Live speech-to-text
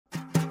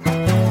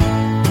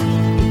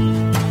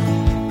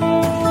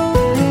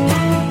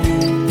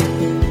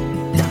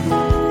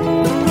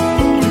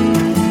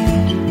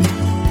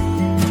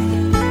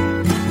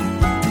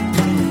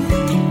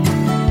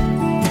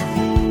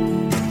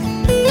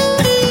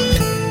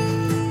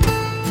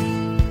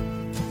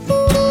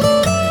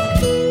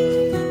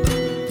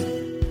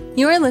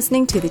You are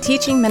listening to the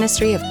teaching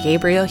ministry of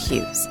Gabriel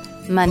Hughes.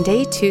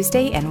 Monday,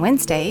 Tuesday, and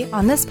Wednesday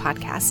on this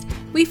podcast,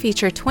 we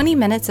feature 20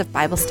 minutes of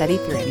Bible study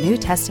through a New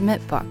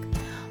Testament book.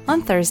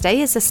 On Thursday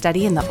is a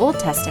study in the Old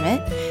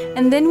Testament,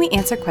 and then we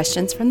answer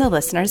questions from the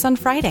listeners on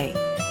Friday.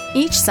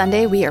 Each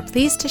Sunday, we are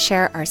pleased to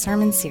share our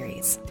sermon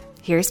series.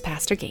 Here's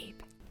Pastor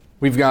Gabe.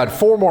 We've got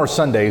 4 more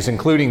Sundays,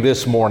 including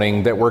this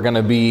morning, that we're going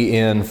to be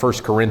in 1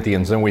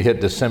 Corinthians. Then we hit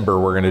December,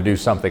 we're going to do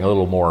something a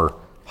little more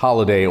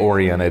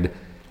holiday-oriented.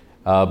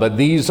 But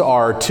these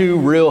are 2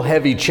 real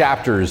heavy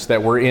chapters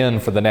that we're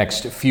in for the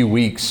next few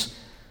weeks,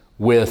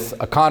 with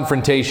a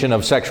confrontation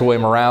of sexual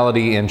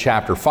immorality in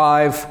chapter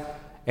 5,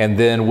 and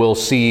then we'll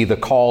see the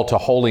call to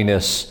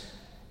holiness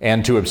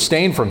and to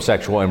abstain from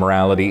sexual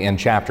immorality in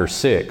chapter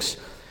 6.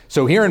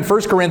 So here in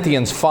 1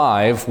 Corinthians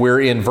 5, we're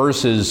in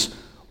verses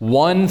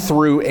 1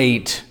 through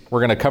 8.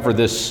 We're going to cover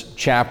this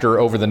chapter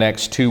over the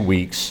next 2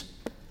 weeks.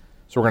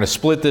 So we're going to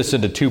split this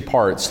into 2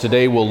 parts.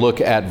 Today we'll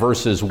look at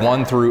verses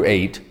 1 through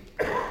 8.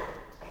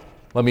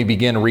 Let me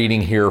begin reading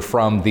here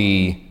from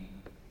the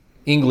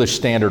English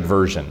Standard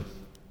Version.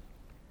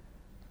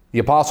 The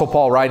Apostle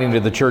Paul writing to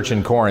the church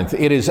in Corinth,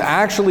 "It is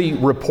actually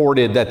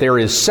reported that there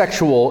is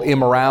sexual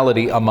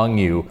immorality among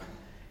you,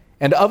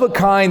 and of a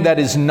kind that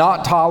is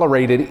not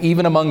tolerated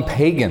even among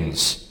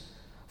pagans.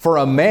 For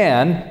a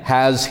man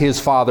has his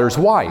father's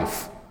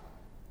wife.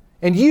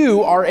 And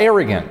you are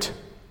arrogant.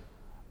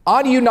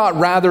 Ought you not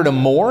rather to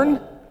mourn?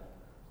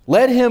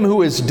 Let him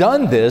who has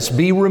done this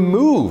be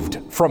removed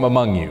from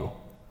among you.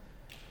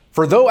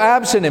 For though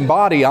absent in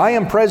body, I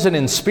am present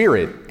in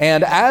spirit,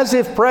 and as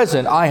if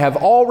present, I have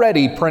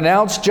already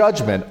pronounced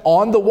judgment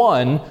on the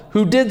one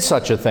who did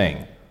such a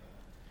thing.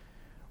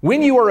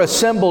 When you are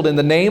assembled in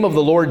the name of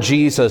the Lord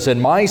Jesus, and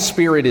my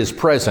spirit is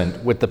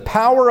present with the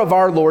power of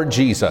our Lord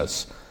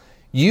Jesus,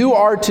 you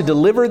are to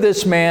deliver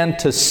this man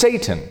to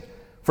Satan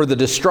for the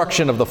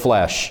destruction of the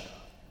flesh,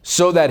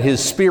 so that his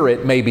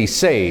spirit may be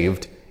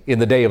saved in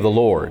the day of the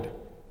Lord.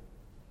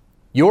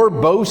 Your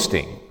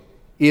boasting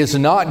is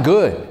not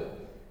good.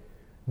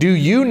 Do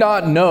you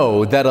not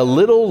know that a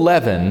little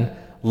leaven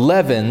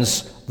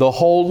leavens the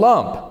whole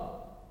lump?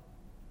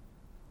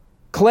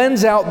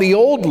 Cleanse out the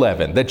old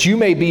leaven, that you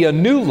may be a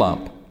new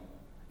lump,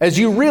 as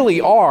you really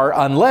are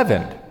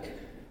unleavened.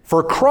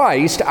 For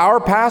Christ, our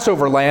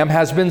Passover lamb,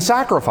 has been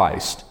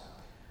sacrificed.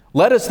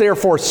 Let us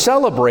therefore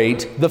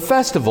celebrate the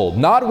festival,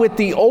 not with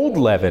the old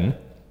leaven,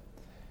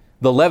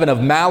 the leaven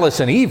of malice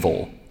and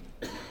evil,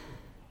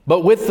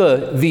 but with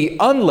the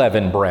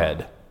unleavened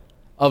bread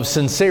of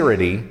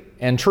sincerity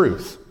and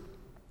truth."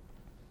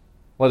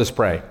 Let us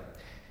pray.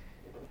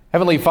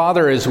 Heavenly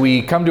Father, as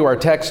we come to our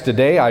text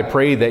today, I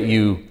pray that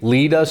you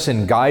lead us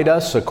and guide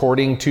us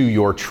according to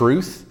your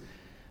truth.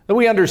 That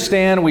we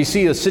understand, we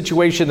see a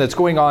situation that's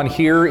going on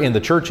here in the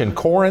church in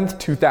Corinth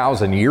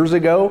 2,000 years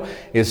ago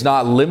is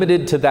not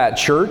limited to that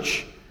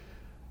church,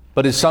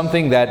 but is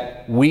something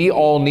that we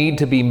all need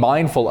to be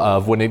mindful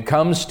of when it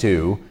comes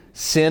to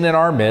sin in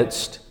our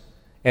midst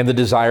and the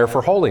desire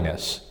for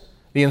holiness.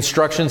 The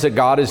instructions that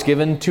God has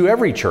given to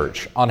every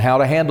church on how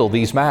to handle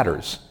these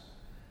matters.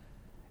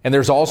 And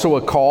there's also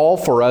a call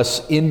for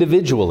us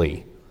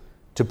individually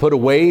to put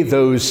away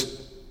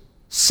those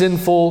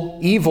sinful,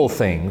 evil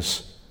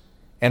things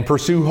and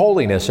pursue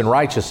holiness and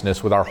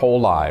righteousness with our whole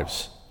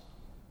lives.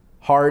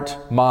 Heart,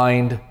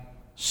 mind,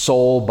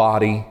 soul,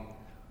 body.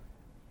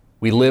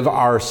 We live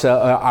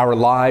our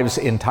lives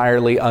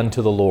entirely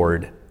unto the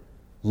Lord,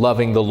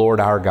 loving the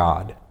Lord our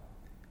God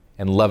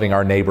and loving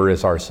our neighbor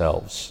as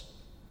ourselves.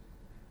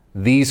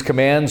 These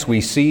commands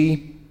we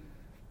see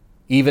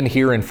even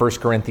here in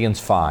 1 Corinthians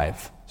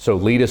 5. So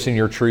lead us in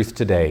your truth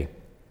today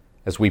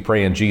as we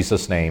pray in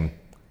Jesus' name.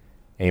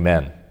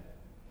 Amen.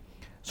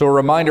 So a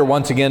reminder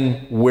once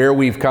again where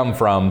we've come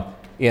from.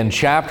 In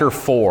chapter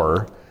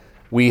 4,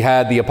 we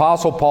had the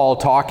Apostle Paul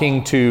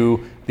talking to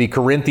the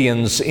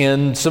Corinthians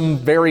in some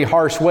very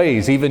harsh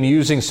ways, even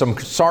using some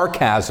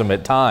sarcasm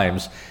at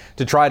times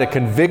to try to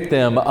convict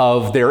them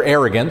of their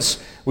arrogance.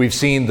 We've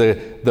seen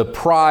the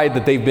pride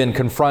that they've been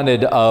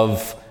confronted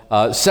of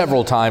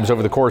several times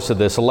over the course of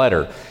this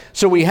letter.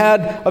 So we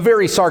had a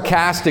very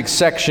sarcastic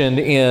section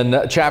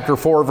in chapter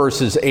 4,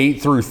 verses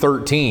 8 through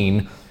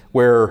 13,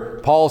 where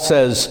Paul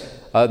says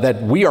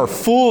that we are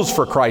fools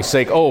for Christ's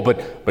sake. Oh,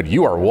 but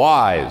you are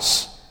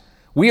wise.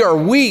 We are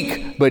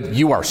weak, but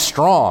you are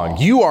strong.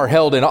 You are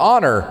held in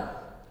honor,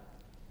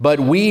 but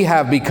we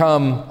have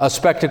become a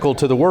spectacle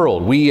to the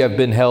world. We have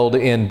been held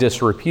in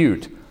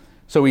disrepute.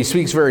 So he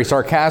speaks very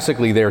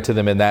sarcastically there to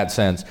them in that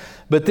sense.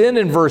 But then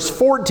in verse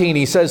 14,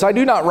 he says, "I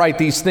do not write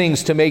these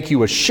things to make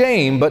you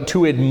ashamed, but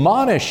to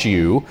admonish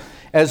you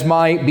as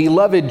my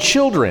beloved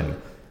children.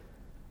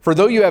 For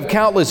though you have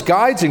countless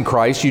guides in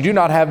Christ, you do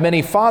not have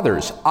many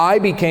fathers. I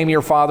became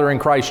your father in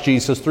Christ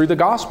Jesus through the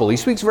gospel." He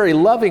speaks very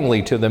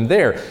lovingly to them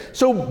there.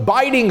 So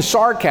biting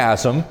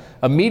sarcasm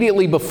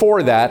immediately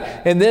before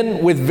that, and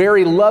then with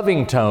very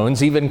loving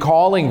tones, even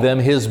calling them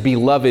his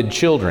beloved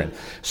children.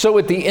 So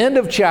at the end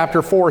of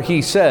chapter 4,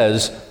 he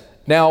says,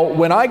 "Now,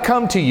 when I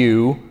come to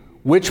you,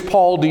 which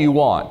Paul do you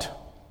want?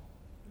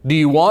 Do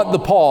you want the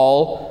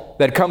Paul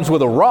that comes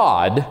with a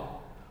rod,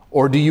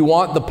 or do you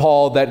want the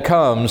Paul that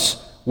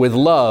comes with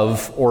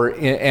love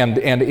and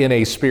in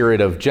a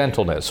spirit of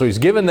gentleness? So he's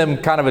given them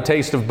kind of a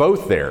taste of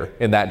both there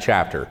in that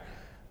chapter.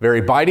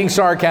 Very biting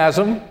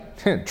sarcasm,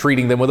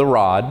 treating them with a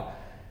rod,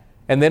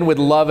 and then with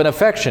love and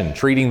affection,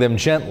 treating them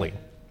gently.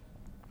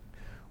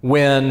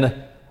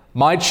 When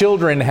my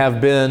children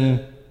have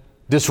been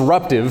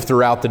disruptive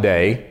throughout the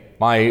day,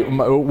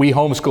 we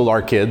homeschool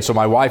our kids, so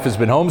my wife has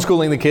been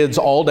homeschooling the kids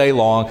all day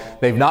long.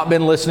 They've not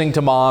been listening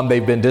to mom.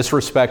 They've been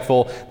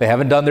disrespectful. They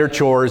haven't done their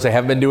chores. They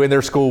haven't been doing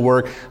their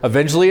schoolwork.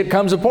 Eventually it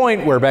comes a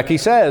point where Becky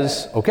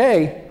says,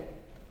 okay,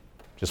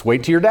 just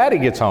wait till your daddy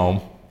gets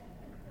home.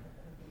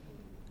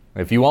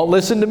 If you won't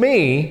listen to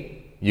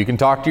me, you can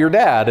talk to your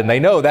dad. And they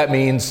know that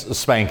means a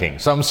spanking.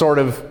 Some sort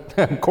of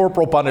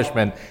corporal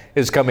punishment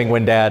is coming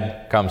when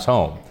dad comes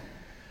home.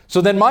 So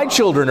then my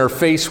children are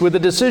faced with a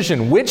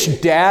decision. Which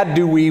dad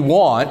do we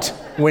want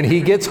when he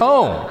gets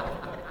home?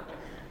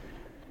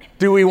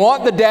 Do we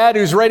want the dad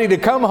who's ready to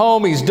come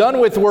home, he's done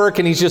with work,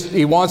 and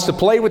he wants to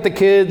play with the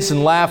kids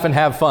and laugh and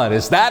have fun?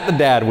 Is that the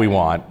dad we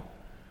want?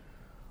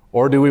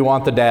 Or do we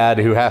want the dad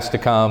who has to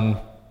come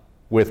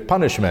with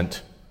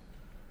punishment?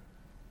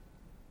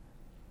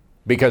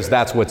 Because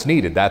that's what's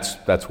needed.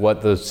 That's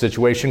what the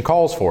situation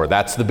calls for.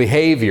 That's the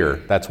behavior.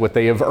 That's what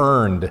they have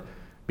earned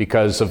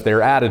because of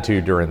their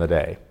attitude during the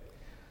day.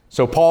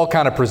 So Paul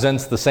kind of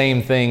presents the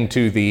same thing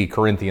to the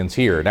Corinthians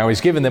here. Now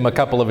he's given them a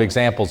couple of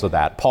examples of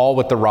that. Paul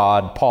with the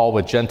rod, Paul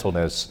with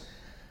gentleness.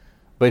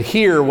 But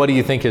here, what do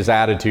you think his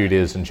attitude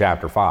is in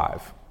chapter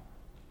 5?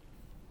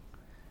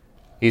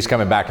 He's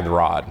coming back to the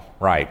rod,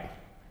 right?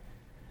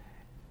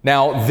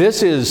 Now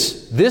this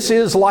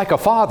is like a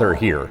father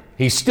here.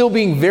 He's still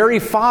being very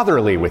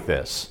fatherly with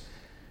this.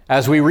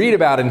 As we read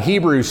about in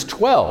Hebrews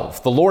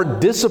 12, the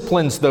Lord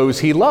disciplines those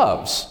he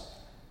loves.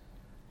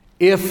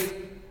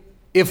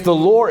 If the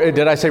Lord,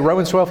 did I say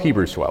Romans 12?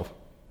 Hebrews 12.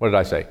 What did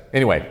I say?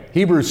 Anyway,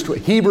 Hebrews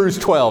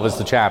 12 is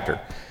the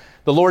chapter.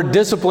 The Lord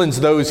disciplines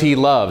those he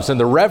loves, and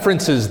the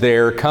references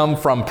there come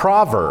from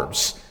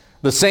Proverbs.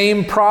 The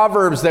same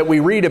Proverbs that we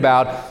read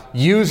about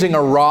using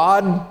a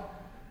rod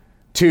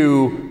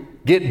to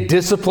get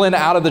discipline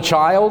out of the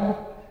child.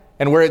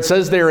 And where it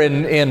says there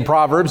in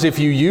Proverbs, if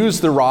you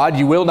use the rod,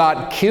 you will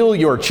not kill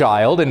your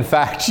child. In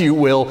fact, you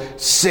will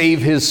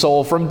save his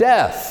soul from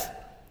death.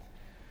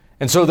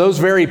 And so those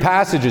very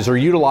passages are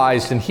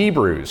utilized in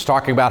Hebrews,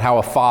 talking about how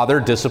a father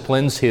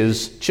disciplines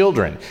his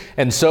children.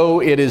 And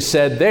so it is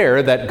said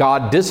there that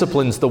God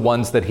disciplines the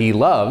ones that he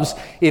loves.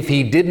 If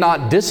he did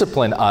not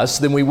discipline us,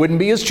 then we wouldn't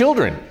be his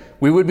children.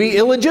 We would be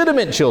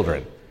illegitimate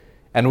children,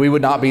 and we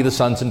would not be the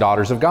sons and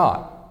daughters of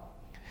God.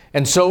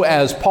 And so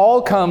as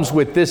Paul comes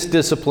with this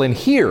discipline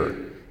here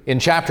in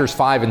chapters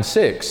 5 and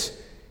 6,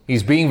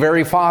 he's being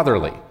very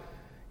fatherly.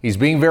 He's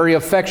being very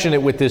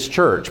affectionate with this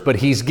church, but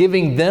he's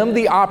giving them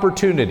the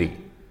opportunity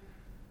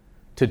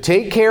to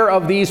take care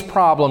of these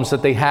problems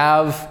that they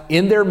have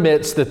in their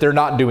midst that they're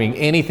not doing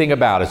anything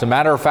about. As a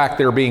matter of fact,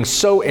 they're being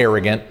so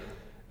arrogant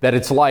that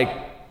it's like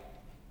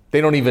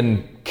they don't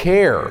even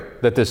care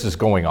that this is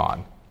going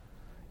on.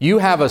 You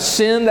have a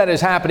sin that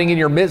is happening in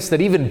your midst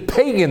that even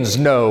pagans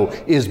know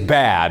is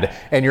bad,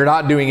 and you're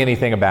not doing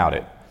anything about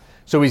it.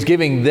 So he's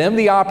giving them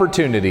the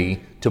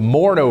opportunity to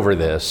mourn over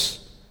this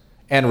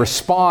and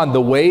respond the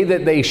way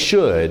that they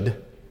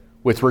should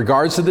with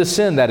regards to the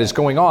sin that is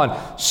going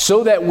on,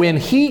 so that when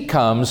he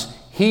comes,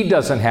 he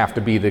doesn't have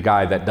to be the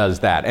guy that does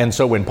that. And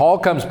so when Paul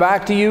comes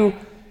back to you,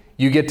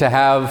 you get to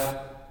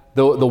have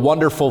the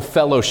wonderful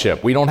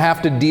fellowship. We don't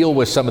have to deal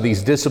with some of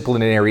these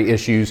disciplinary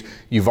issues.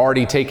 You've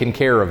already taken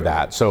care of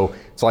that. So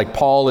it's like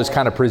Paul is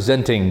kind of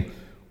presenting,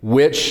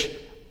 which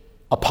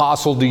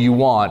apostle do you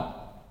want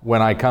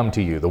when I come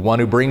to you? The one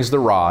who brings the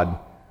rod,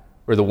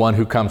 or the one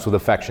who comes with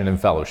affection and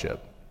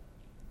fellowship?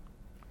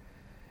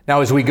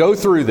 Now, as we go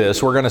through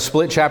this, we're going to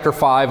split chapter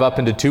 5 up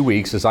into 2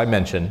 weeks, as I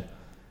mentioned.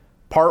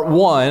 Part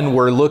 1,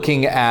 we're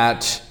looking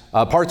at,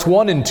 parts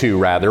 1 and 2,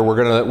 rather, we're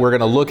going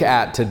to look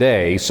at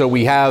today. So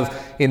we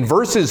have in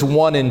verses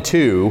 1 and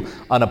 2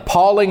 an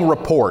appalling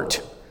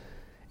report.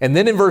 And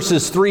then in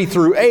verses 3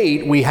 through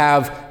 8, we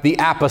have the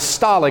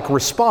apostolic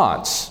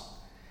response.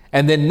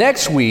 And then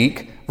next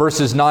week,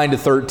 verses 9 to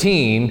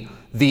 13,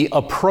 the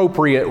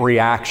appropriate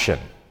reaction.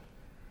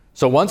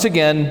 So once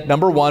again,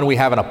 number 1, we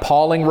have an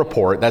appalling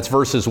report. That's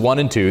verses 1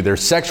 and 2.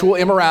 There's sexual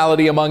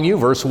immorality among you,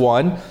 verse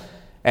 1,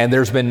 and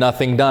there's been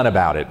nothing done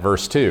about it,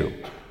 verse 2.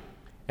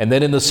 And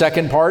then in the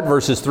second part,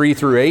 verses 3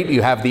 through 8,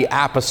 you have the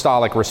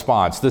apostolic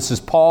response. This is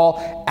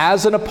Paul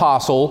as an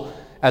apostle,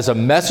 as a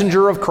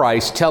messenger of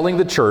Christ, telling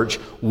the church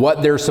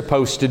what they're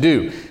supposed to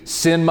do.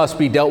 Sin must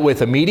be dealt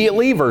with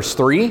immediately, verse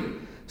 3.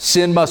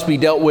 Sin must be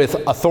dealt with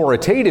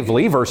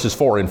authoritatively, verses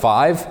 4 and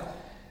 5.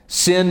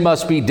 Sin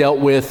must be dealt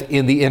with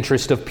in the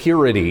interest of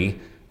purity,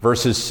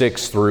 verses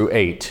 6 through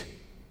 8.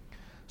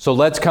 So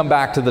let's come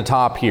back to the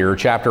top here,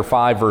 chapter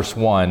 5, verse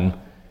 1,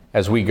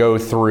 as we go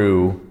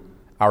through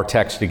our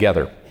text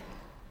together.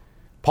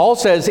 Paul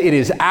says, it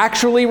is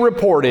actually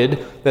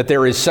reported that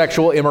there is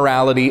sexual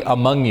immorality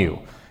among you.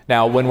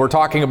 Now, when we're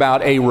talking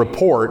about a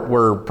report,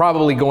 we're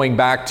probably going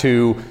back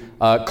to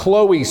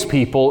Chloe's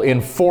people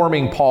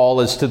informing Paul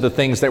as to the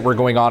things that were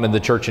going on in the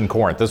church in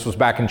Corinth. This was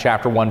back in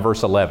chapter 1,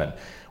 verse 11,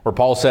 where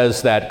Paul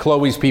says that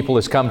Chloe's people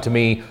has come to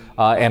me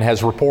and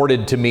has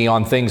reported to me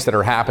on things that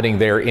are happening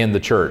there in the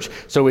church.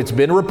 So it's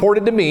been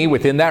reported to me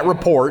within that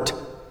report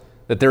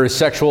that there is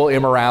sexual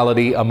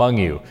immorality among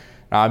you.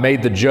 Now, I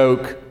made the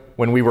joke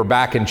when we were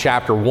back in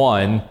chapter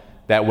 1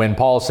 that when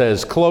Paul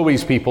says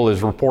Chloe's people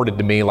is reported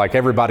to me, like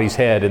everybody's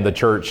head in the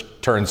church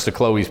turns to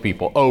Chloe's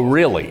people. Oh,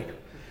 really?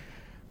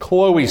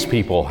 Chloe's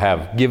people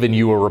have given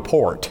you a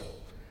report.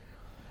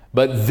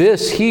 But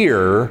this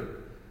here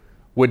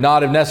would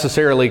not have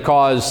necessarily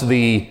caused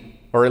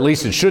or at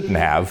least it shouldn't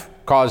have,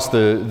 caused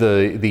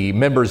the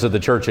members of the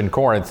church in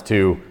Corinth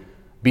to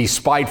be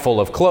spiteful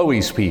of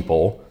Chloe's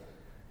people.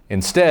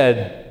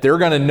 Instead, they're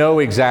going to know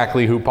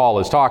exactly who Paul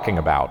is talking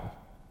about.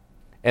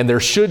 And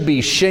there should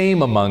be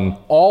shame among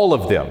all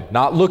of them,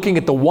 not looking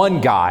at the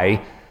one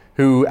guy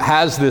who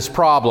has this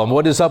problem.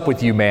 What is up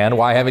with you, man?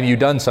 Why haven't you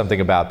done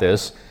something about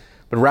this?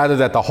 But rather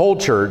that the whole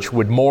church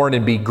would mourn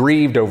and be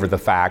grieved over the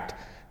fact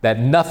that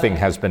nothing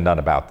has been done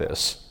about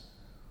this.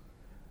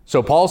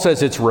 So Paul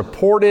says it's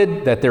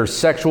reported that there's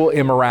sexual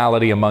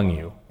immorality among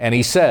you. And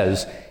he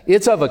says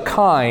it's of a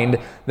kind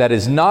that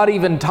is not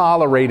even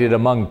tolerated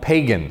among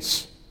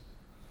pagans.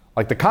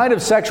 Like the kind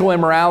of sexual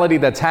immorality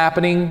that's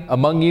happening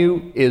among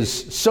you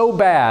is so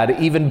bad,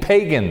 even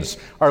pagans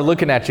are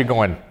looking at you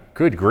going,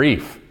 good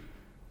grief,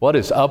 what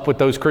is up with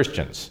those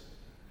Christians?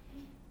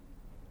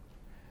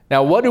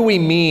 Now, what do we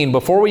mean,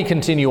 before we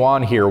continue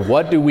on here,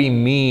 what do we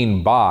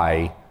mean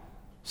by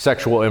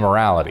sexual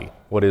immorality?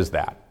 What is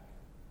that?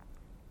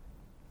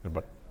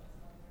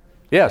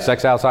 Yeah,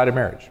 sex outside of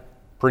marriage.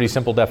 Pretty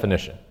simple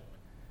definition.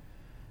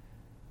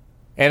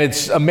 And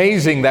it's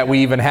amazing that we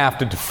even have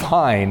to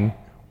define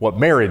what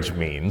marriage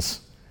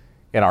means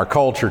in our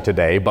culture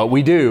today, but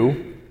we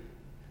do.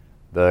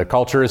 The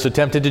culture has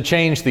attempted to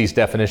change these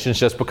definitions.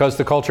 Just because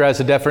the culture has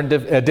a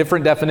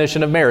different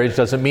definition of marriage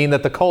doesn't mean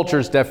that the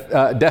culture's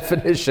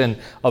definition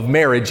of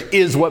marriage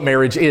is what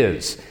marriage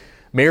is.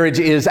 Marriage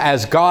is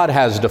as God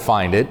has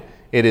defined it.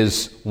 It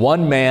is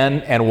one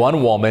man and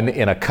one woman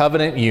in a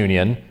covenant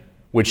union,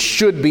 which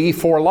should be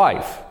for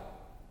life.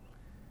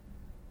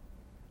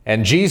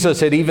 And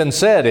Jesus had even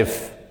said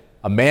if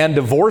a man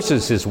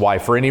divorces his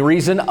wife for any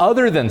reason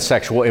other than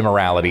sexual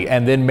immorality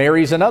and then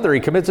marries another, he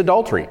commits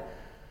adultery.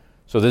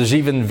 So there's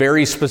even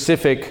very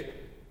specific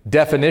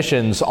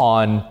definitions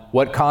on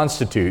what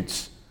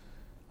constitutes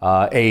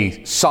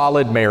a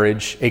solid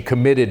marriage, a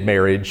committed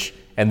marriage,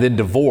 and then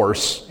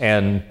divorce,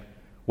 and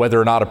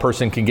whether or not a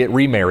person can get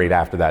remarried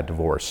after that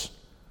divorce.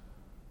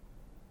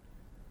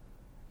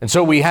 And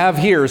so we have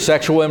here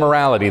sexual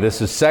immorality. This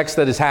is sex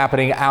that is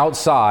happening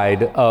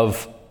outside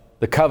of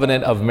the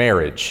covenant of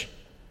marriage.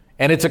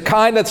 And it's a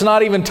kind that's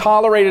not even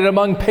tolerated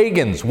among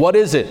pagans. What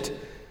is it?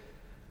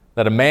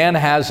 That a man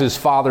has his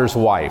father's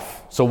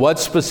wife. So what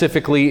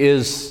specifically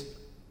is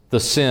the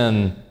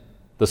sin,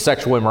 the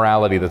sexual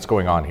immorality that's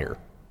going on here?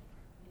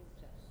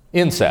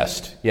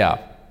 Incest, yeah.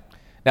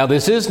 Now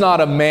this is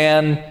not a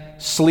man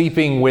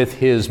sleeping with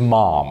his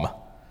mom.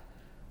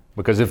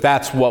 Because if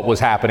that's what was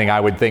happening,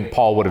 I would think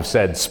Paul would have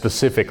said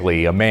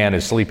specifically a man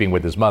is sleeping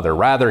with his mother.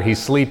 Rather,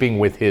 he's sleeping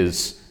with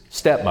his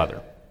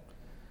stepmother,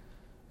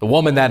 the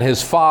woman that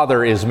his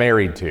father is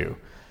married to.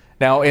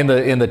 Now, in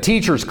the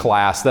teacher's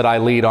class that I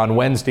lead on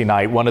Wednesday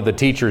night, one of the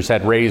teachers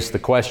had raised the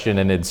question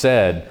and had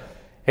said,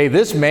 hey,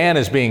 this man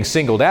is being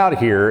singled out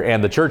here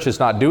and the church is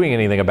not doing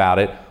anything about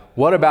it.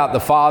 What about the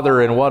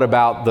father and what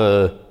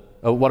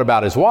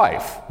about his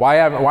wife? Why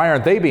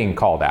aren't they being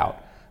called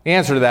out? The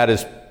answer to that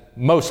is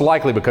most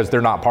likely because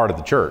they're not part of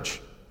the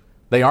church.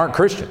 They aren't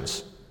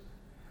Christians.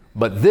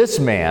 But this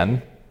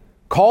man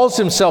calls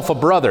himself a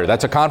brother.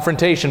 That's a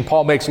confrontation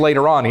Paul makes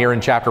later on here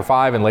in chapter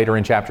 5 and later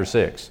in chapter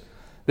 6.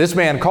 This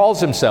man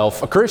calls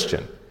himself a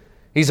Christian.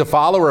 He's a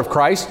follower of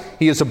Christ.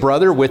 He is a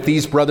brother with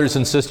these brothers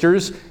and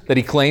sisters that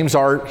he claims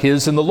are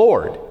his in the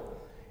Lord.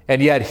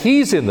 And yet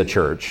he's in the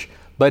church,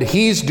 but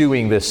he's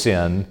doing this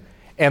sin,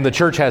 and the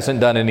church hasn't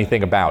done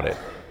anything about it.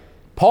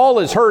 Paul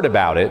has heard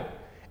about it,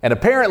 and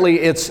apparently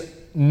it's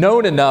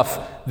known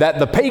enough that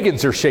the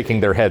pagans are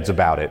shaking their heads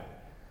about it,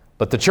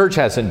 but the church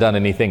hasn't done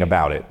anything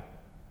about it.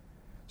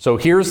 So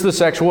here's the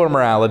sexual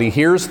immorality.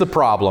 Here's the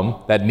problem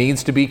that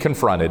needs to be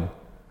confronted.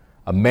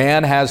 A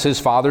man has his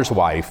father's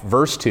wife,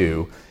 verse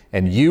 2,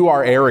 and you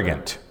are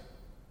arrogant.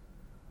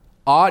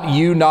 Ought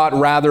you not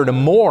rather to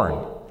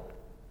mourn?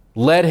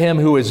 Let him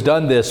who has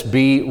done this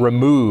be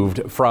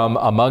removed from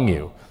among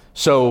you.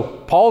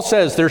 So Paul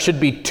says there should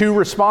be two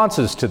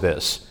responses to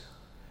this.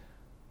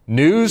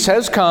 News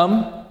has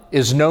come,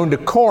 is known to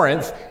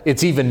Corinth.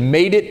 It's even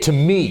made it to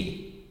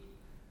me,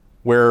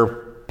 where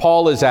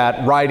Paul is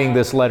at writing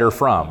this letter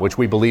from, which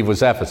we believe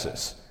was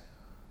Ephesus.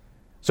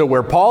 So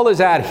where Paul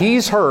is at,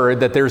 he's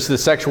heard that there's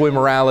this sexual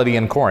immorality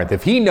in Corinth.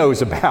 If he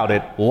knows about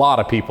it, a lot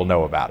of people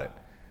know about it.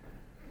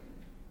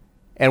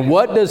 And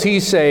what does he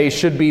say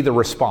should be the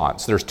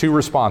response? There's two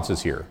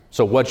responses here.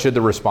 So what should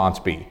the response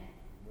be?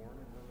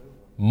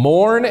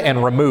 Mourn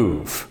and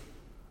remove.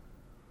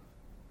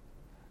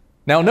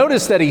 Now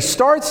notice that he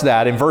starts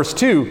that in verse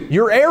 2,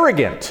 you're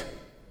arrogant.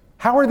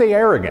 How are they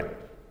arrogant?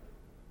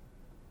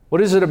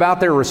 What is it about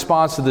their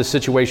response to this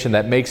situation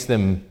that makes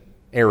them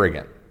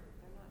arrogant?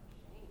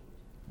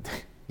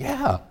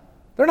 Yeah,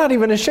 they're not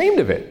even ashamed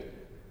of it.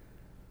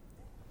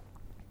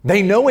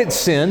 They know it's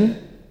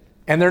sin,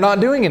 and they're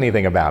not doing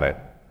anything about it.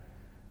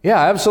 Yeah,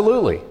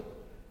 absolutely.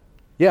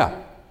 Yeah.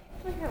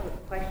 I have a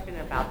question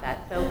about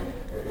that. So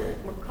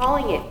we're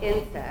calling it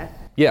incest.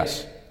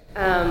 Yes.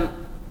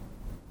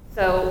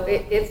 So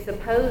it's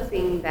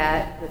supposing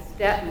that the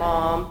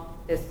stepmom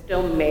is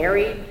still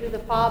married to the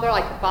father,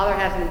 like the father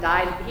hasn't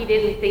died. He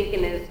didn't think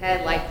in his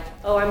head like,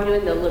 oh, I'm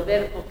doing the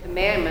Levitical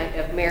commandment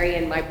of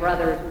marrying my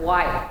brother's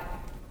wife.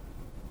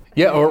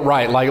 Yeah, or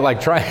right, like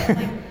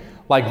trying,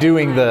 like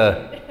doing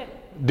the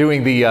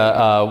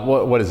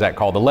what is that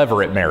called? The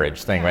levirate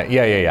marriage thing, right?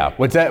 Yeah.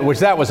 Which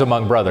that was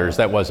among brothers.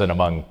 That wasn't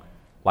among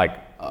like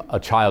a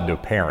child to a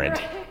parent.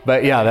 Right.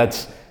 But yeah,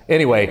 that's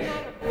anyway. It's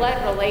not a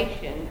blood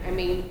relation. I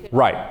mean.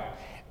 Right.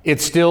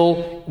 It's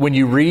still, when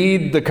you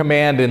read the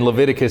command in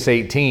Leviticus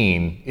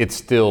 18, it's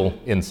still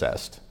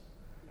incest.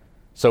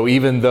 So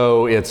even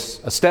though it's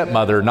a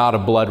stepmother, not a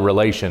blood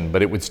relation,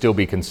 but it would still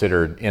be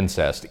considered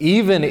incest.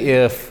 Even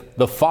if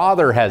the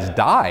father has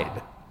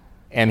died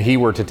and he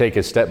were to take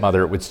his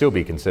stepmother, it would still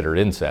be considered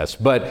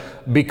incest. But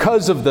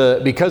because of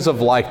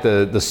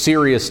the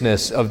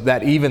seriousness of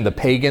that, even the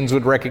pagans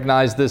would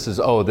recognize this as,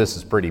 oh, this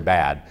is pretty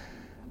bad.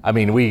 I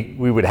mean,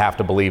 we would have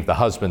to believe the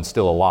husband's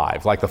still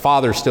alive. Like the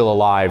father's still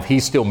alive,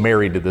 he's still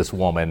married to this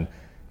woman,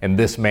 and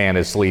this man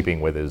is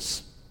sleeping with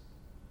his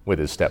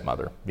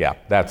stepmother. Yeah,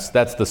 that's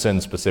the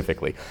sin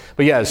specifically.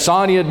 But yeah, as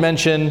Sonia had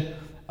mentioned,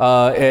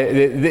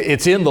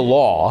 it's in the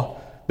law.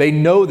 They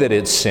know that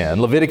it's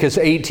sin. Leviticus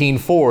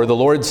 18:4, the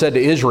Lord said to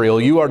Israel,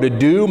 you are to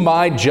do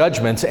my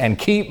judgments and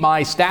keep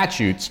my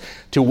statutes,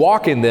 to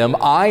walk in them.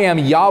 I am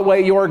Yahweh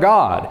your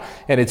God.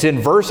 And it's in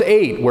verse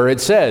 8 where it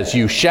says,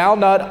 you shall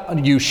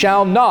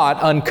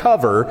not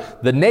uncover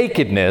the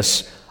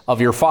nakedness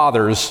of your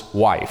father's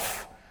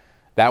wife.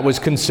 That was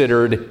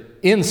considered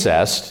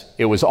incest.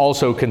 It was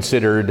also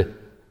considered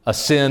a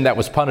sin that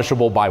was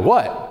punishable by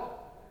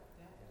what?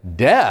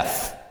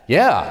 Death.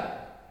 Yeah.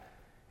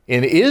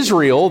 In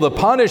Israel, the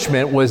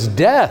punishment was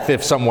death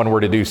if someone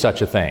were to do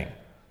such a thing.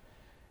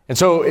 And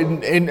so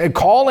in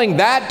calling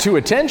that to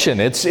attention,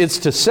 it's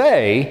to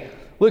say,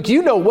 look,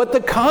 you know what the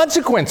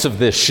consequence of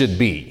this should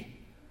be,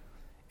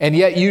 and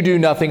yet you do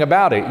nothing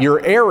about it.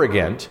 You're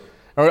arrogant.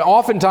 Or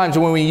oftentimes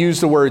when we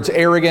use the words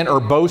arrogant or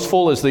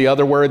boastful is the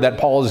other word that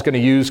Paul is going to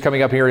use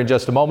coming up here in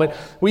just a moment.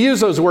 We use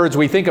those words,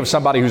 we think of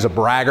somebody who's a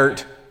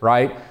braggart,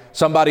 right?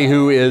 Somebody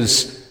who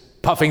is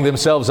puffing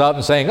themselves up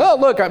and saying, oh,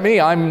 look at me,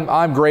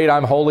 I'm great,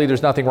 I'm holy,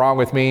 there's nothing wrong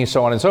with me,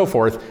 so on and so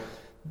forth.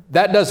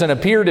 That doesn't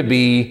appear to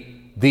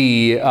be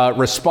the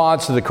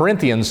response to the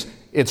Corinthians.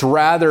 It's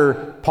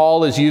rather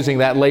Paul is using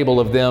that label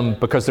of them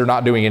because they're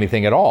not doing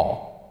anything at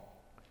all.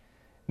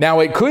 Now,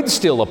 it could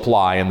still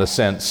apply in the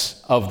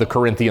sense of the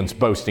Corinthians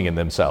boasting in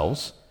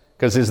themselves,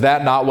 because is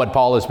that not what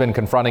Paul has been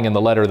confronting in the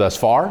letter thus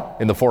far,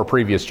 in the 4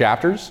 previous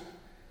chapters?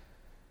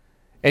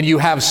 And you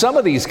have some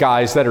of these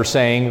guys that are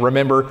saying,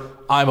 remember,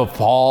 I'm of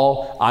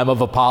Paul, I'm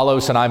of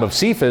Apollos, and I'm of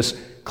Cephas,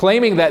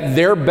 claiming that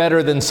they're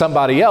better than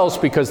somebody else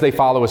because they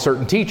follow a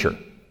certain teacher.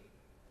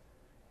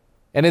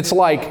 And it's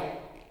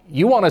like,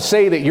 you want to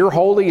say that you're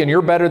holy and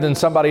you're better than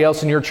somebody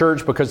else in your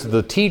church because of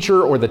the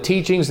teacher or the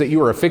teachings that you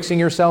are affixing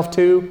yourself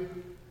to,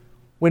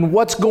 when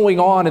what's going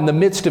on in the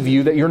midst of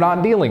you that you're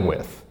not dealing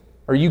with?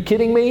 Are you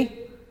kidding me?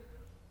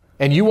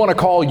 And you want to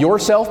call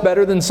yourself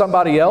better than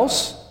somebody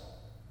else?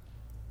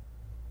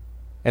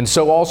 And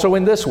so also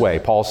in this way,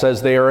 Paul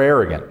says they are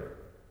arrogant.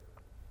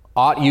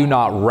 Ought you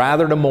not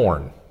rather to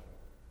mourn?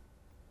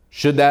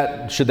 Should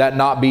that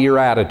not be your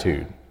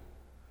attitude?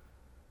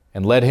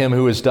 And let him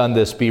who has done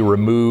this be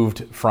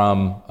removed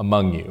from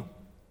among you.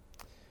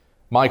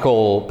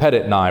 Michael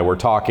Pettit and I were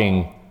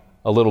talking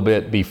a little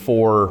bit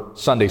before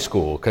Sunday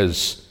school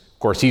because, of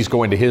course, he's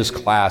going to his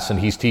class and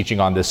he's teaching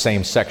on this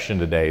same section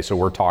today. So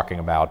we're talking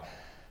about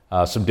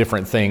some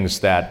different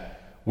things that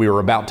we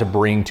were about to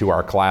bring to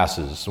our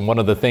classes. And one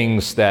of the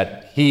things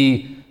that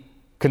he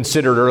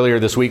considered earlier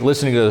this week,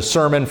 listening to a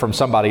sermon from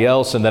somebody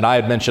else, and then I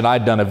had mentioned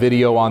I'd done a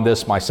video on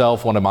this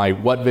myself. One of my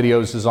What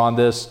videos is on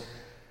this.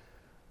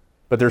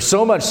 But there's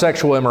so much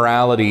sexual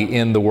immorality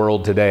in the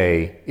world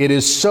today. It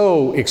is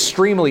so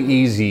extremely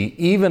easy,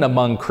 even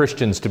among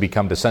Christians, to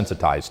become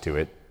desensitized to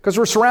it because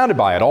we're surrounded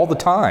by it all the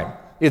time.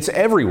 It's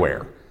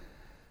everywhere.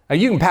 Now,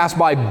 you can pass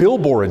by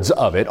billboards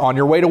of it on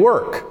your way to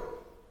work.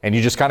 And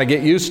you just kind of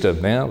get used to,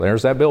 well,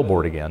 there's that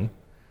billboard again.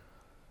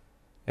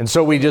 And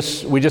so we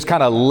just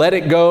kind of let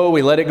it go.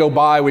 We let it go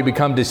by. We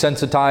become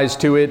desensitized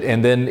to it.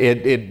 And then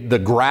the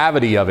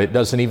gravity of it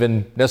doesn't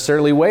even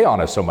necessarily weigh on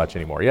us so much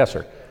anymore. Yes,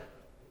 sir.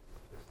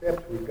 The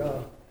steps we've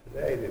gone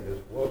today in this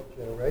woke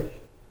generation,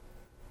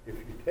 if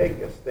you take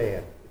a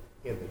stand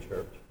in the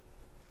church,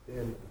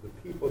 then the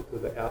people to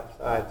the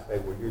outside say,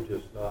 well, you're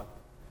just not,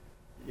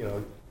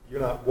 you're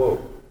not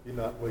woke. You're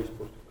not really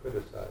supposed to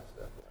criticize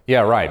stuff.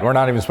 Yeah, right. We're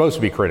not even supposed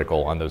to be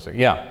critical on those things.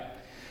 Yeah.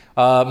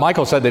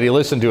 Michael said that he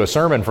listened to a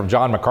sermon from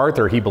John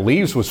MacArthur he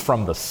believes was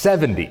from the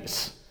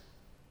 70s.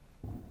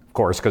 Of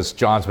course, because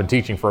John's been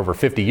teaching for over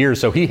 50 years,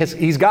 so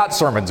he's got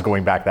sermons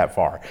going back that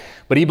far.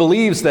 But he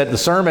believes that the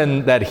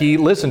sermon that he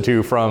listened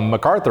to from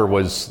MacArthur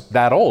was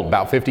that old,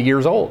 about 50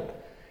 years old.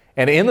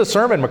 And in the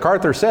sermon,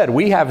 MacArthur said,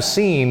 "We have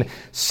seen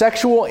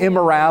sexual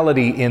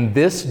immorality in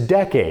this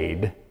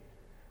decade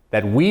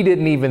that we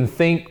didn't even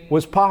think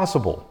was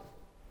possible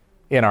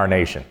in our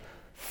nation."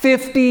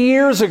 50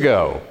 years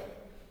ago.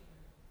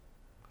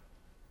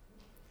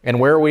 And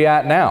where are we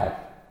at now?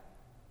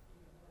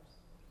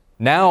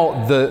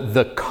 Now,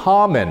 the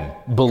common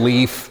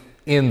belief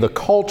in the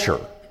culture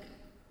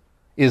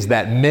is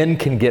that men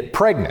can get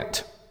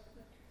pregnant,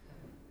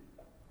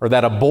 or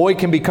that a boy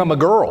can become a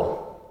girl.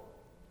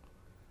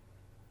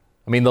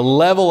 I mean, the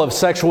level of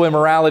sexual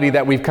immorality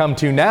that we've come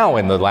to now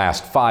in the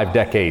last 5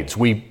 decades,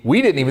 we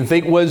didn't even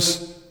think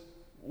was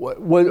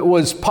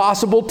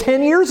possible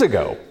 10 years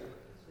ago.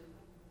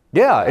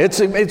 Yeah,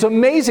 it's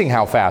amazing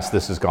how fast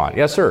this has gone.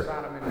 Yes, sir?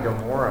 Sodom and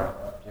Gomorrah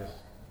just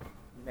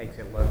makes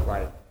it look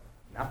like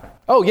nothing.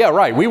 Oh, yeah,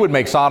 right. We would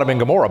make Sodom and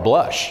Gomorrah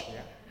blush.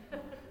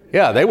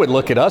 Yeah, they would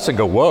look at us and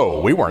go, whoa,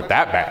 we weren't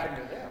that bad.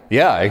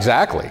 Yeah,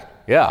 exactly.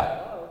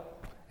 Yeah.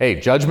 Hey,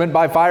 judgment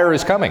by fire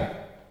is coming.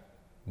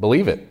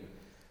 Believe it.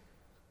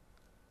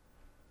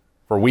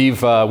 For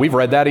we've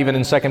read that even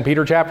in 2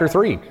 Peter chapter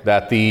 3,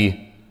 that the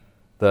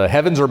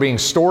heavens are being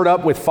stored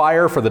up with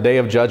fire for the day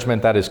of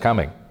judgment that is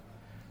coming.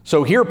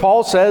 So here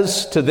Paul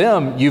says to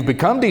them, you've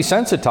become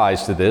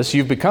desensitized to this,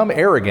 you've become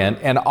arrogant,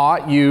 and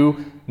ought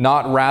you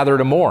not rather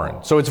to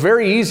mourn? So it's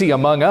very easy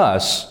among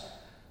us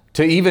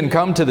to even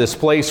come to this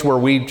place where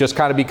we just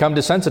kind of become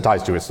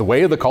desensitized to it. It's the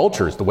way of the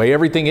culture, it's the way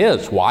everything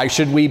is. Why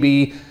should we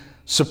be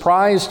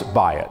surprised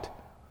by it?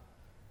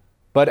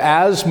 But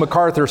as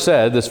MacArthur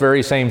said, this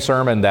very same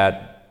sermon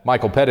that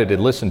Michael Pettit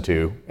had listened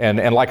to,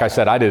 and like I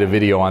said, I did a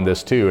video on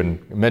this too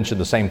and mentioned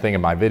the same thing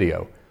in my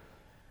video.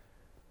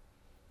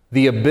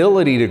 The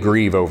ability to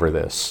grieve over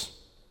this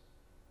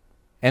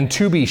and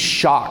to be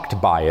shocked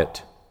by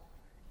it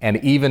and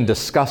even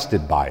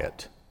disgusted by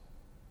it,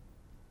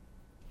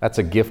 that's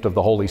a gift of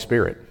the Holy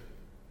Spirit.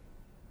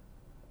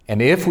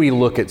 And if we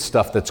look at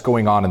stuff that's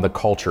going on in the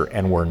culture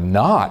and we're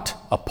not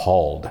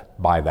appalled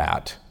by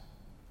that,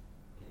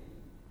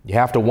 you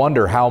have to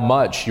wonder how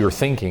much your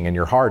thinking and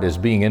your heart is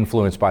being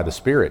influenced by the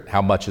Spirit,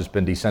 how much has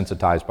been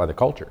desensitized by the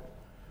culture.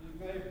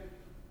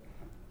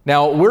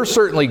 Now, we're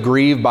certainly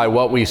grieved by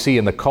what we see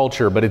in the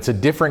culture, but it's a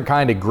different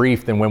kind of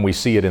grief than when we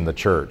see it in the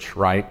church,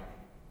 right?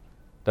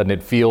 Doesn't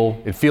it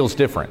feel? It feels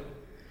different.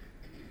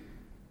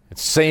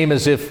 It's the same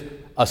as if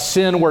a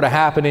sin were to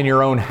happen in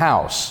your own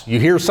house. You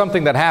hear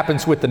something that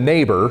happens with the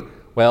neighbor,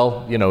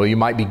 well, you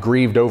might be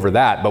grieved over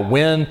that. But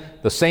when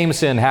the same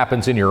sin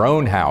happens in your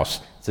own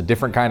house, it's a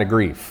different kind of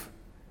grief.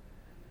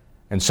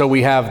 And so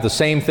we have the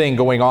same thing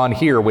going on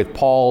here with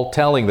Paul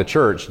telling the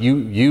church,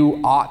 you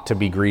ought to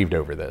be grieved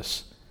over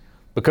this.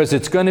 Because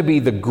it's going to be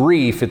the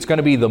grief, it's going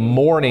to be the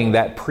mourning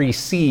that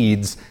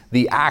precedes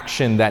the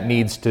action that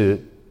needs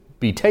to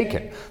be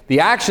taken. The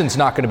action's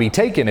not going to be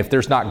taken if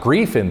there's not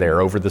grief in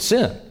there over the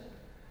sin.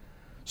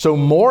 So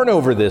mourn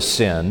over this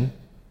sin,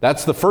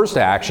 that's the first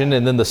action,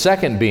 and then the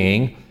second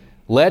being,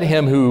 let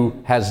him who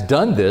has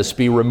done this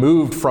be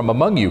removed from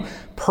among you.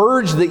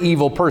 Purge the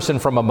evil person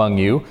from among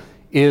you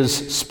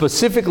is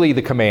specifically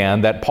the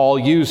command that Paul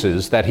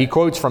uses, that he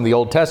quotes from the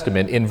Old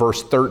Testament in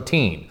verse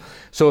 13.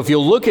 So if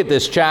you'll look at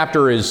this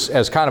chapter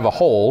as kind of a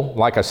whole,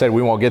 like I said,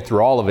 we won't get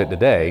through all of it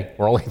today.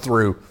 We're only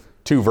through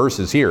 2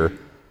 verses here.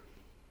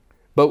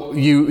 But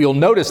you'll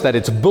notice that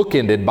it's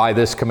bookended by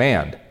this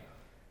command.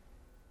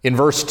 In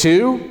verse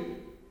 2,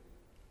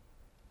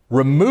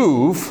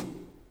 remove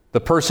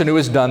the person who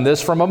has done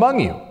this from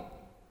among you.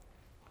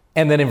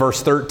 And then in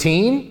verse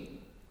 13,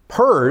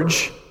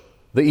 purge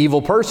the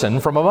evil person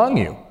from among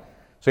you.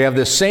 So you have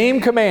this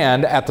same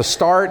command at the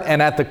start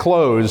and at the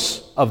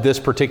close of this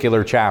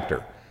particular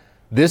chapter.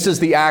 This is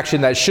the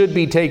action that should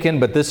be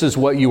taken, but this is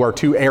what you are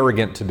too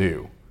arrogant to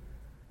do.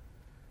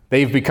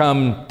 They've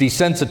become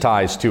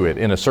desensitized to it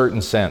in a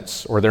certain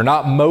sense, or they're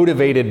not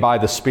motivated by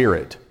the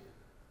Spirit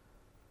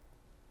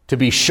to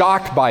be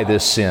shocked by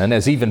this sin,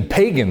 as even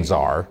pagans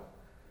are,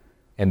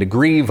 and to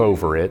grieve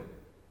over it,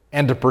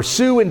 and to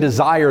pursue and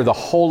desire the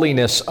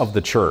holiness of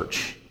the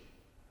church.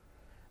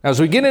 Now,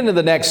 as we get into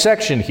the next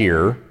section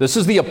here, this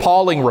is the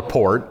appalling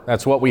report.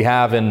 That's what we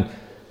have in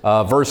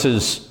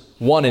verses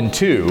 1 and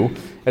 2.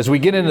 As we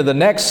get into the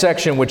next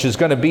section, which is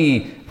going to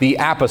be the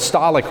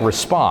apostolic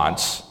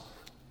response,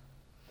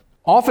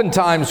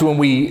 oftentimes when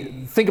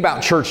we think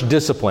about church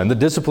discipline, the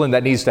discipline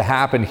that needs to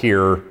happen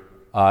here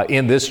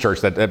in this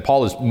church, that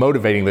Paul is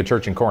motivating the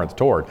church in Corinth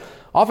toward,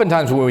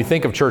 oftentimes when we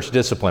think of church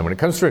discipline, when it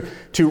comes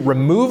to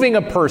removing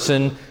a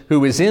person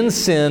who is in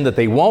sin that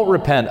they won't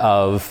repent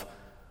of,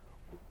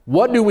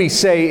 what do we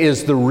say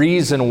is the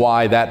reason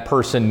why that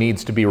person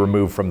needs to be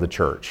removed from the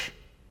church?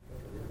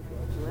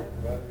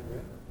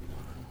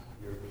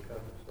 You're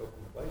becoming so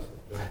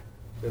complacent that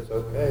it's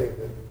okay,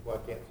 then why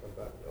can't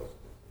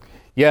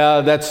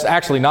Yeah, that's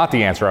actually not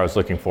the answer I was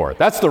looking for.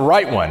 That's the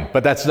right one,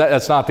 but that's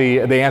not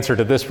the answer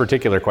to this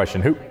particular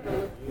question. Who?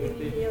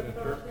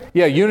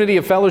 Yeah, unity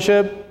of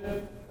fellowship.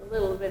 A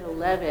little bit of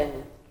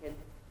leaven could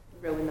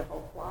ruin the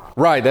whole flock.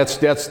 Right, that's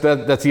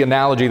the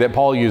analogy that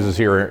Paul uses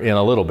here in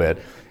a little bit.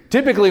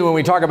 Typically, when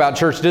we talk about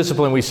church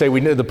discipline, we say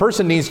the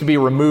person needs to be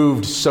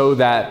removed so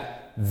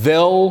that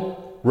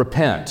they'll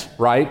repent,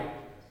 right?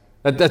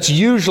 That's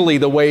usually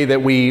the way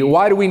that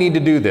why do we need to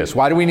do this?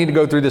 Why do we need to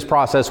go through this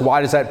process? Why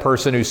does that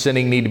person who's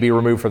sinning need to be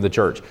removed from the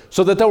church?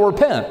 So that they'll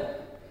repent.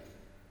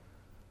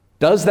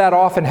 Does that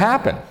often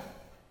happen?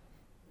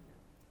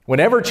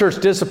 Whenever church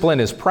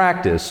discipline is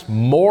practiced,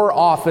 more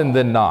often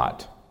than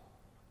not,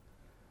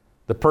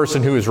 the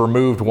person who is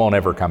removed won't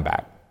ever come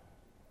back.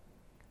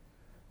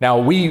 Now,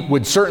 we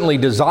would certainly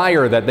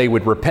desire that they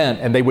would repent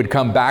and they would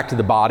come back to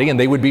the body and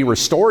they would be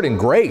restored in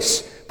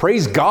grace.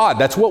 Praise God.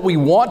 That's what we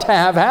want to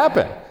have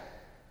happen.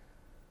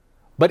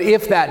 But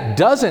if that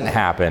doesn't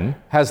happen,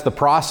 has the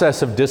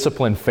process of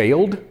discipline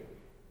failed?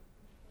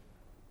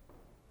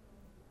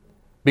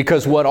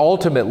 Because what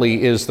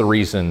ultimately is the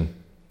reason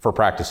for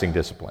practicing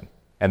discipline?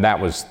 And that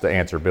was the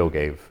answer Bill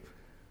gave.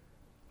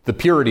 The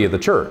purity of the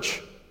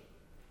church.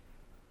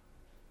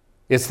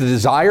 It's the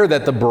desire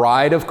that the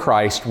bride of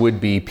Christ would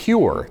be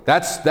pure.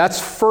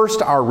 That's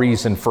first our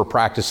reason for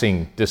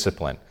practicing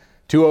discipline.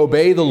 To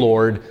obey the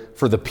Lord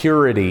for the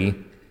purity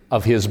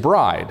of His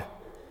bride.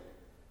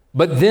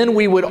 But then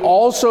we would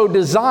also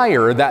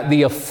desire that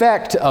the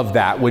effect of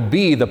that would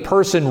be the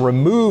person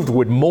removed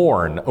would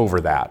mourn over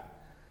that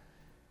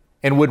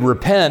and would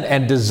repent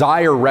and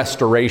desire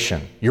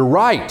restoration. You're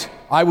right.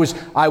 I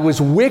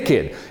was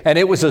wicked, and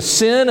it was a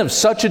sin of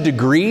such a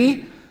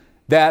degree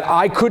that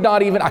I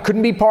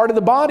couldn't be part of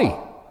the body.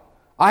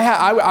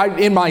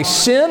 In my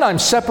sin, I'm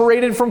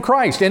separated from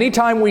Christ.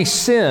 Anytime we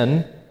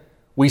sin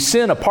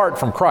apart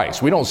from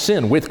Christ. We don't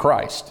sin with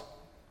Christ.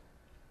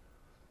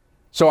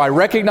 So I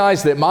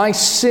recognize that my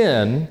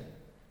sin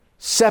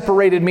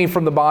separated me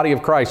from the body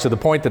of Christ to the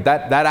point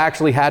that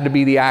actually had to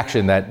be the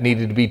action that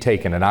needed to be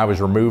taken, and I was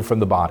removed from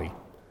the body.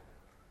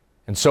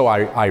 And so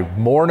I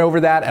mourn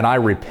over that, and I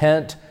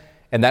repent,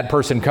 and that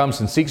person comes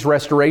and seeks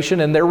restoration,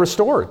 and they're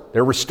restored.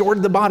 They're restored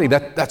to the body.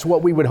 That's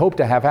what we would hope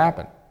to have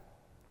happen.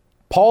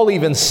 Paul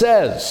even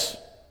says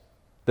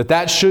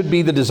that should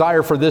be the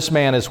desire for this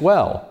man as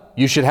well.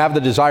 You should have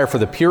the desire for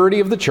the purity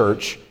of the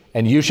church,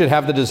 and you should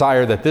have the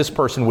desire that this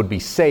person would be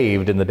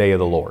saved in the day of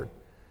the Lord.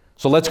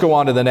 So let's go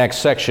on to the next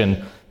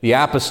section, the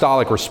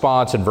apostolic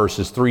response in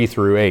verses 3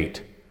 through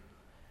 8.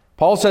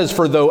 Paul says,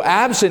 "For though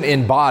absent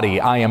in body,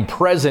 I am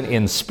present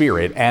in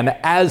spirit, and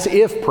as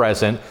if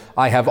present,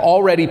 I have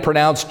already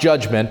pronounced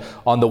judgment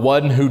on the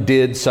one who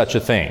did such a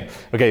thing."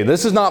 Okay,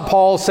 this is not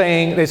Paul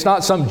saying, it's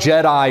not some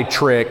Jedi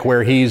trick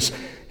where his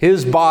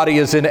body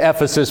is in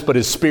Ephesus, but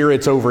his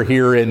spirit's over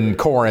here in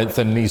Corinth,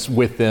 and he's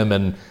with them,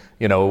 and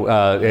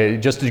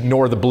just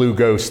ignore the blue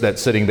ghost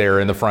that's sitting there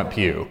in the front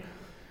pew.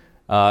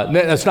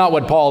 That's not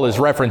what Paul is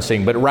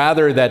referencing, but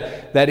rather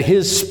that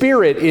his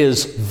spirit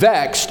is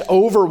vexed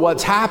over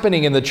what's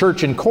happening in the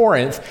church in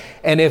Corinth.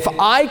 And if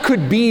I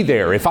could be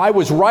there, if I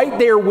was right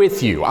there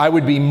with you, I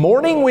would be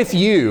mourning with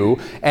you,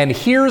 and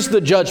here's the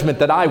judgment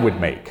that I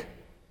would make.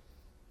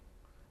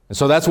 And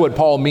so that's what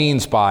Paul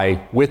means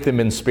by with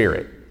them in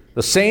spirit.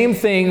 The same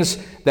things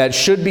that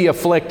should be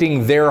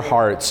afflicting their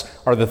hearts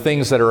are the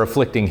things that are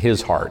afflicting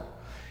his heart.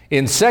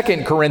 In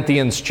 2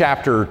 Corinthians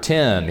chapter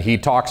 10, he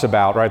talks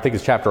about, or I think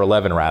it's chapter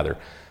 11 rather,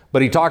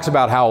 but he talks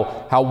about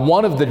how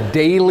one of the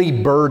daily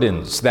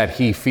burdens that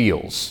he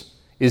feels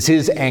is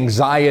his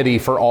anxiety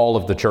for all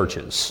of the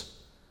churches.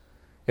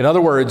 In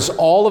other words,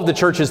 all of the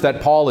churches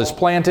that Paul has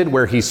planted,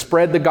 where he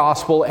spread the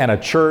gospel and a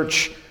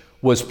church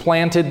was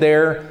planted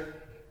there,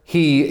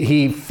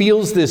 he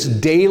feels this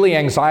daily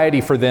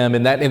anxiety for them,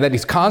 and that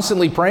he's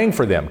constantly praying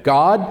for them.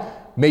 God,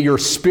 may your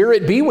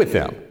spirit be with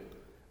them.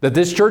 That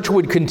this church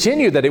would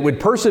continue, that it would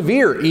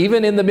persevere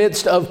even in the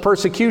midst of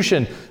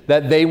persecution,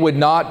 that they would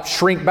not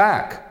shrink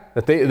back,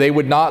 that they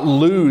would not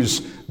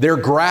lose their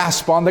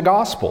grasp on the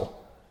gospel.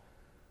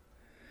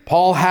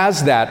 Paul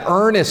has that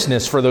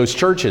earnestness for those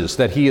churches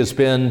that he has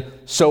been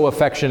so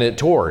affectionate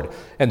toward.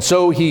 And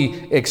so he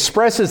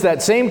expresses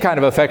that same kind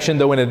of affection,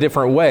 though in a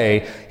different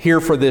way,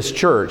 here for this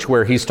church,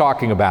 where he's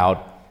talking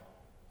about,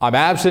 I'm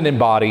absent in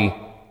body,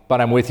 but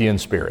I'm with you in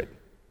spirit.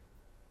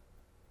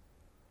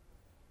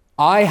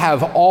 I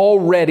have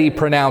already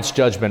pronounced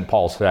judgment,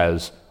 Paul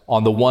says,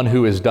 on the one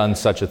who has done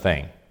such a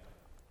thing.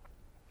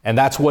 And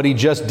that's what he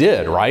just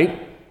did,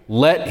 right?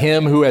 Let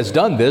him who has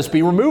done this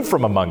be removed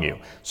from among you.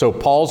 So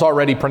Paul's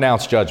already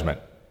pronounced judgment.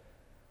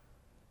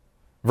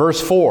 Verse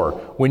 4,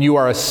 when you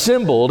are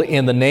assembled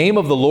in the name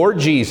of the Lord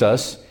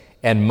Jesus,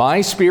 and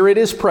my spirit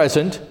is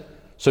present,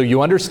 so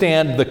you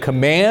understand the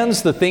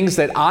commands, the things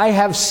that I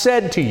have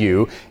said to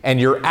you,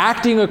 and you're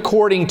acting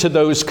according to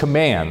those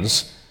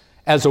commands,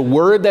 as a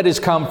word that has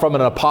come from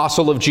an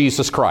apostle of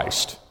Jesus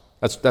Christ.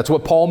 That's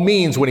what Paul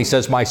means when he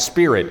says, my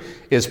spirit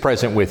is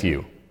present with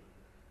you.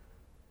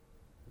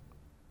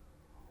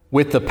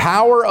 With the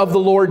power of the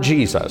Lord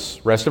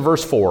Jesus, rest of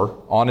verse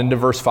 4, on into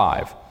verse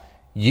 5,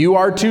 You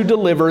are to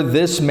deliver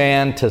this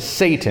man to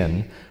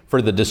Satan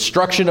for the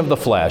destruction of the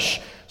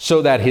flesh,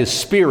 so that his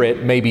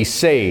spirit may be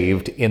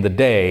saved in the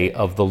day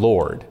of the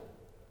Lord.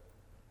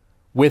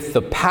 With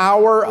the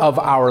power of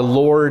our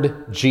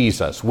Lord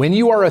Jesus. When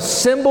you are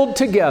assembled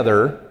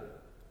together,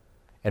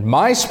 and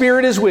my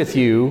spirit is with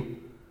you,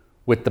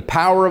 with the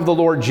power of the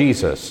Lord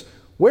Jesus.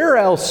 Where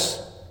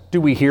else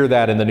do we hear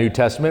that in the New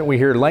Testament? We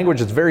hear language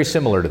that's very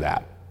similar to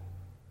that.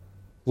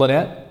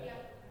 Lynette?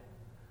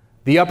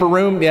 The upper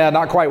room? Yeah,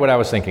 not quite what I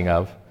was thinking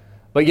of.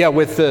 But yeah,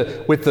 with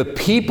the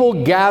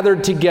people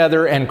gathered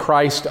together and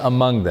Christ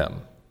among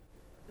them.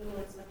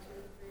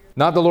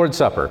 Not the Lord's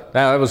Supper.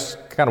 That was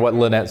kind of what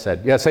Lynette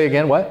said. Yeah, say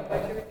again, what?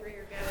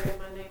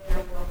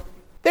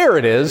 There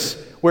it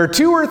is. Where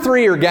 2 or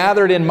 3 are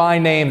gathered in my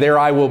name, there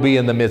I will be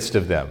in the midst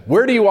of them.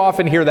 Where do you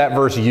often hear that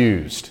verse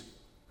used?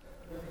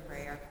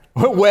 Prayer.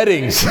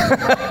 Weddings.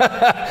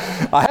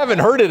 I haven't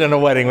heard it in a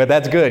wedding, but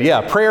that's good. Yeah,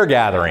 prayer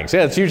gatherings.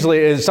 Yeah, it's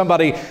usually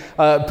somebody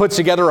puts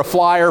together a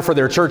flyer for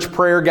their church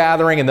prayer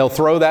gathering, and they'll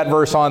throw that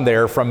verse on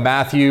there from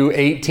Matthew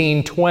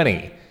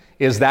 18:20.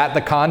 Is that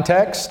the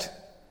context?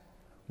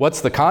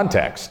 What's the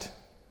context?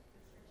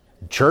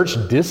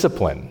 Church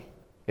discipline.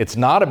 It's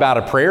not about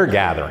a prayer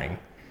gathering.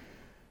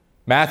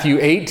 Matthew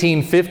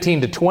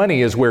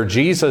 18:15-20 is where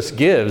Jesus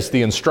gives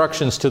the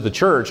instructions to the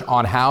church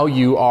on how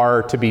you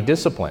are to be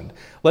disciplined.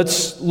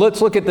 Let's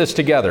look at this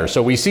together.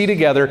 So we see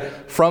together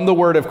from the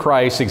Word of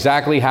Christ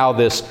exactly how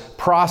this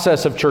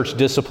process of church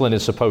discipline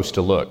is supposed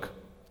to look.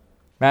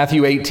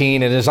 Matthew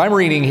 18, and as I'm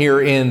reading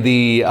here in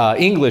the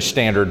English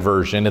Standard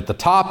Version, at the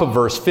top of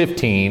verse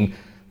 15,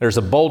 there's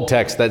a bold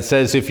text that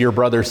says, if your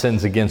brother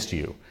sins against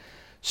you.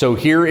 So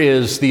here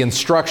is the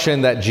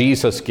instruction that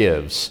Jesus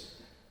gives.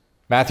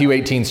 Matthew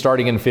 18,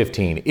 starting in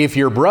 15. If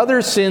your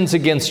brother sins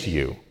against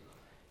you,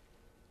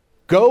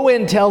 go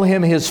and tell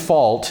him his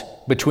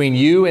fault between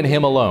you and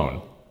him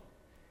alone.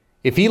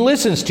 If he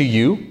listens to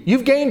you,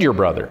 you've gained your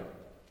brother.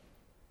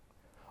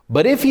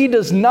 But if he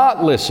does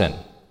not listen,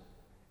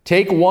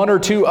 take 1 or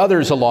 2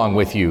 others along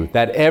with you,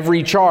 that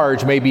every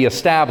charge may be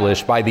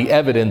established by the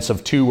evidence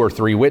of 2 or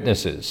 3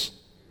 witnesses.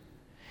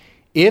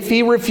 If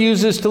he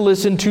refuses to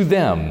listen to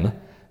them,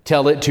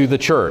 tell it to the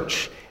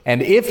church.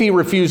 And if he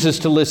refuses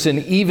to listen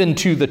even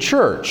to the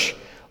church,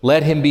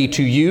 let him be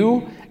to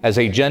you as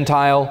a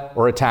Gentile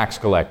or a tax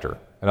collector.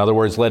 In other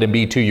words, let him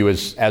be to you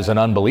as an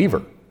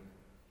unbeliever.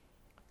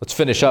 Let's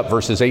finish up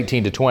verses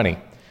 18-20.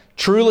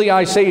 Truly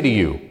I say to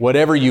you,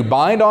 whatever you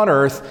bind on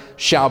earth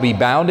shall be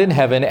bound in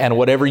heaven, and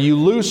whatever you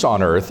loose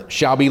on earth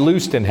shall be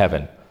loosed in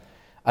heaven.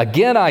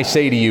 Again I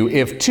say to you,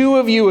 if 2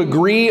 of you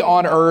agree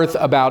on earth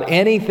about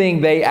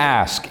anything they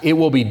ask, it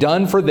will be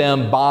done for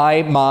them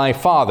by my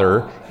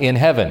Father in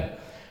heaven.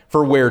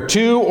 For where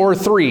 2 or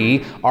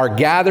 3 are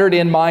gathered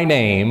in my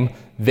name,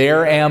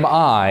 there am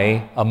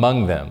I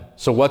among them.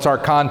 So what's our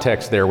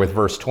context there with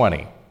verse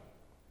 20?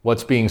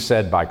 What's being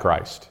said by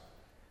Christ?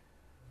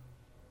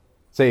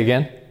 Say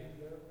again.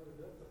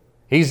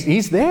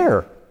 He's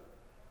there.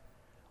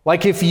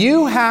 Like if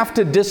you have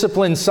to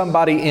discipline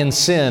somebody in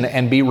sin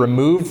and be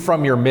removed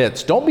from your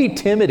midst, don't be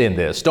timid in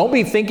this. Don't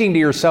be thinking to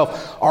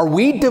yourself, are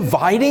we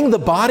dividing the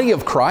body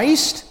of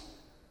Christ?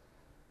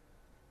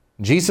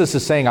 Jesus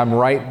is saying, I'm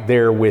right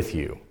there with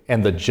you.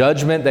 And the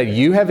judgment that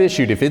you have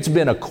issued, if it's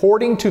been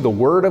according to the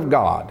Word of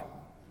God,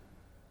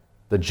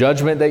 the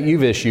judgment that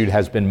you've issued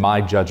has been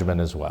my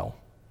judgment as well.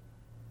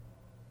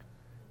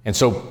 And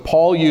so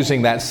Paul,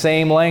 using that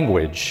same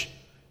language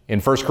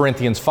in 1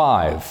 Corinthians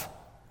 5,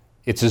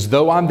 it's as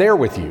though I'm there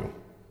with you.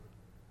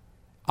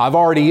 I've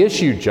already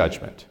issued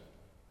judgment.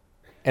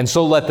 And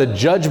so let the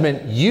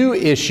judgment you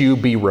issue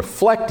be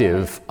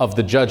reflective of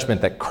the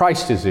judgment that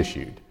Christ has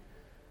issued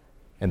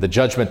and the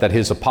judgment that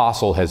his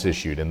apostle has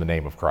issued in the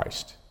name of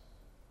Christ.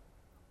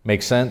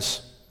 Make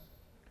sense?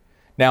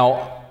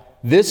 Now,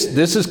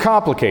 this is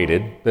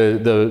complicated.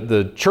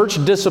 The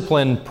church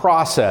discipline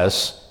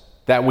process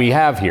that we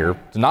have here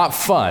is not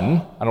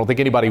fun. I don't think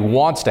anybody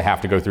wants to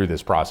have to go through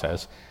this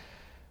process.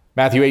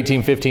 Matthew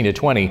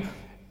 18:15-20.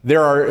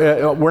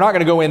 We're not going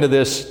to go into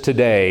this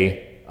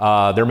today.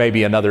 There may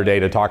be another day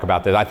to talk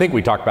about this. I think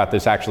we talked about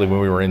this actually when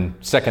we were in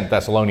 2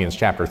 Thessalonians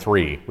chapter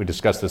 3. We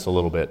discussed this a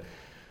little bit.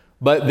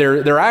 But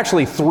there are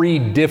actually 3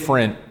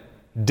 different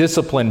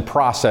discipline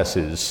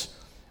processes,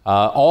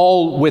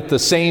 all with the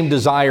same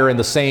desire and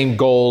the same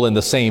goal and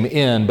the same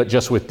end, but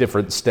just with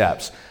different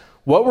steps.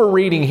 What we're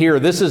reading here,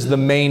 this is the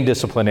main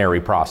disciplinary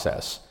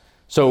process.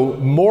 So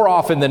more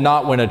often than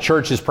not, when a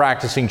church is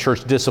practicing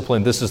church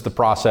discipline, this is the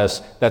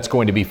process that's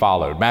going to be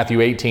followed. Matthew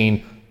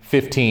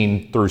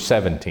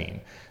 18:15-17.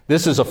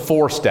 This is a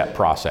 4-step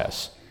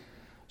process.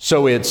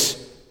 So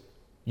it's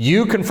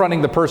you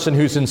confronting the person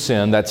who's in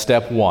sin, that's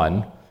step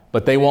 1,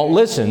 but they won't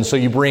listen, so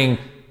you bring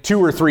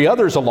 2 or 3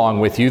 others along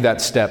with you,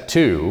 that's step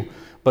 2.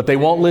 But they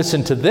won't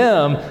listen to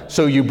them,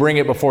 so you bring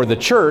it before the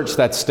church,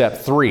 that's step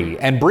 3.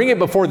 And bring it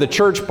before the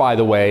church, by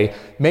the way,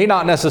 may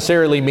not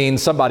necessarily mean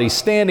somebody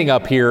standing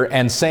up here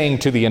and saying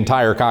to the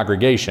entire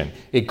congregation.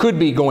 It could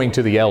be going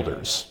to the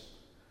elders.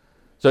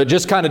 So it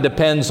just kind of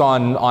depends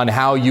on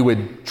how you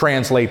would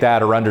translate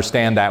that or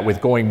understand that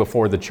with going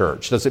before the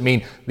church. Does it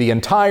mean the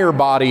entire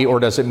body, or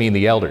does it mean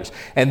the elders?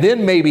 And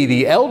then maybe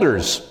the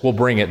elders will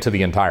bring it to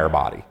the entire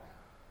body.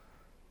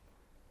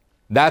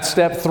 That's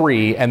step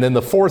 3. And then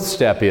the 4th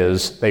step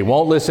is they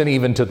won't listen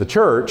even to the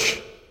church.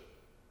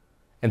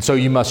 And so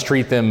you must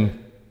treat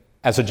them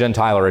as a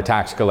Gentile or a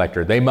tax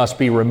collector. They must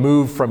be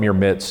removed from your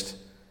midst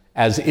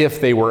as if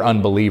they were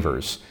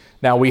unbelievers.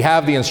 Now, we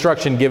have the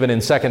instruction given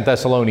in 2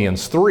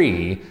 Thessalonians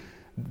 3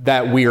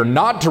 that we are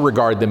not to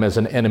regard them as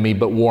an enemy,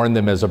 but warn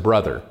them as a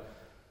brother.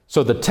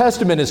 So the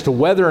testament as to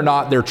whether or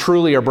not they're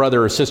truly a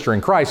brother or sister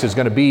in Christ is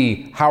going to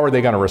be, how are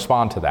they going to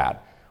respond to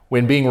that?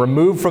 When being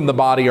removed from the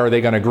body, are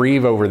they going to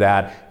grieve over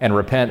that and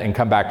repent and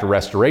come back to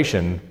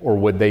restoration, or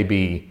would they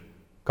be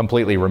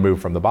completely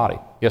removed from the body?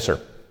 Yes,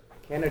 sir.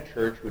 Can a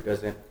church who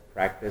doesn't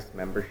practice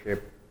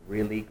membership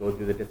really go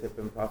through the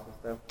discipline process,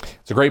 though?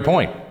 It's a great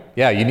point.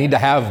 Yeah, you need to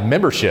have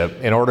membership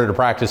in order to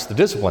practice the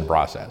discipline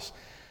process.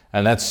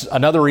 And that's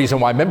another reason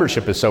why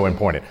membership is so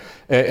important.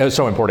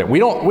 We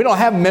don't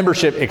have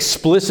membership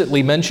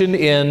explicitly mentioned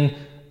in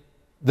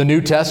the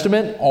New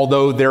Testament,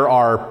 although there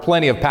are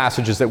plenty of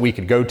passages that we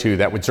could go to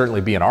that would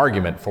certainly be an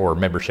argument for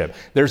membership.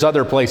 There's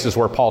other places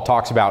where Paul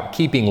talks about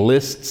keeping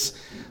lists,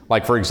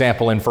 like for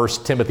example in 1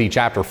 Timothy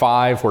chapter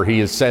 5, where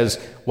he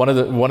says one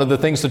of the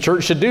things the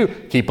church should do,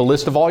 keep a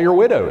list of all your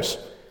widows.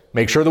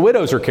 Make sure the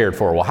widows are cared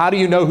for. Well, how do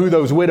you know who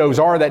those widows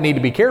are that need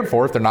to be cared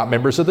for if they're not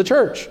members of the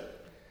church?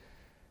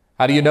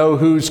 How do you know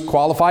who's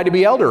qualified to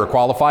be elder or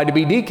qualified to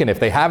be deacon if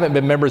they haven't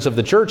been members of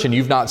the church and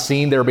you've not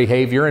seen their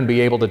behavior and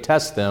be able to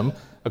test them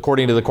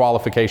according to the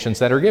qualifications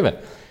that are given?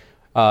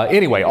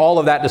 Anyway, all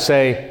of that to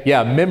say,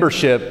 yeah,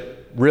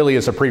 membership really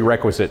is a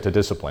prerequisite to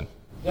discipline.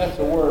 That's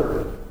the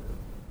word.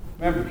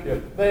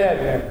 Membership. They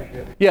had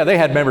membership. Yeah, they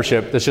had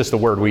membership. That's just the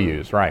word we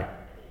use, right?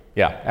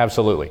 Yeah,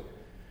 absolutely.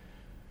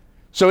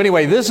 So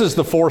anyway, this is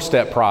the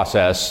 4-step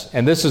process,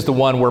 and this is the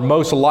one we're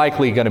most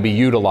likely going to be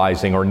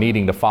utilizing or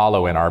needing to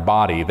follow in our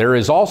body. There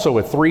is also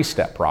a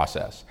 3-step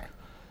process.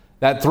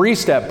 That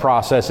 3-step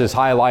process is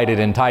highlighted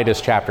in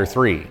Titus chapter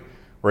 3,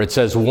 where it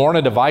says, warn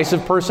a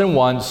divisive person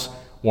once,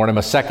 warn him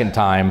a second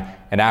time,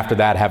 and after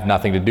that have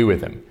nothing to do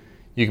with him.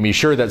 You can be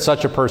sure that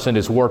such a person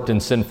is warped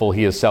and sinful,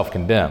 he is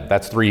self-condemned.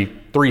 That's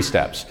three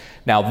steps.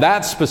 Now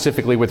that's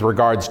specifically with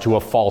regards to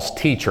a false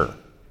teacher.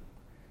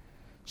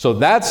 So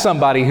that's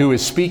somebody who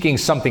is speaking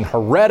something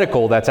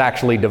heretical that's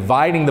actually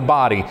dividing the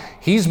body.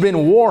 He's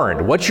been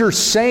warned. What you're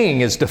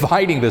saying is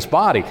dividing this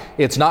body.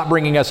 It's not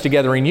bringing us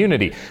together in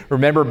unity.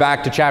 Remember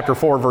back to chapter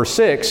 4, verse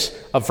 6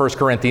 of 1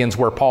 Corinthians,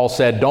 where Paul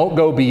said, don't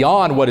go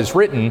beyond what is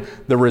written.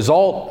 The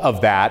result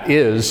of that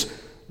is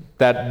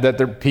that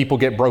the people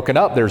get broken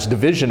up. There's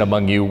division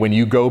among you when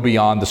you go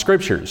beyond the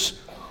scriptures.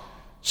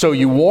 So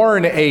you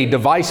warn a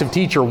divisive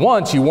teacher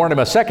once, you warn him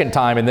a second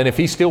time, and then if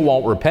he still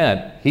won't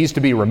repent, he's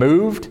to be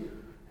removed.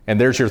 And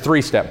there's your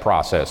 3-step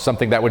process,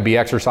 something that would be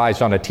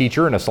exercised on a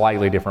teacher in a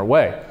slightly different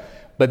way.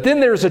 But then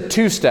there's a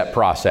 2-step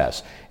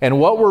process. And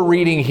what we're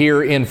reading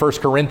here in 1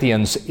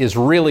 Corinthians is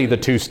really the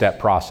 2-step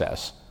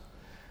process.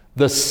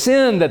 The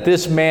sin that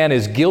this man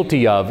is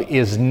guilty of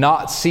is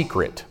not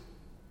secret.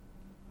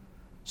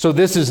 So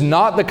this is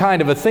not the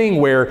kind of a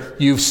thing where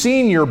you've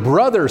seen your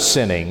brother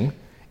sinning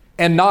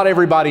and not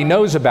everybody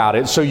knows about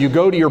it, so you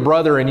go to your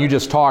brother and you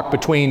just talk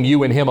between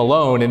you and him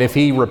alone, and if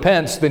he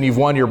repents, then you've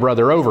won your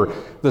brother over.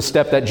 The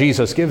step that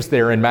Jesus gives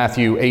there in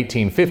Matthew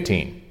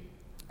 18:15.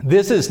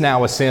 This is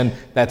now a sin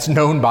that's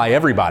known by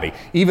everybody.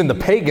 Even the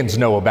pagans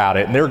know about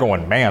it, and they're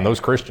going, man, those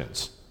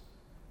Christians.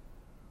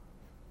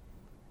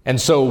 And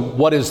so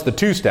what is the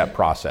 2-step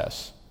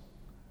process?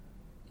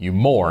 You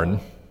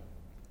mourn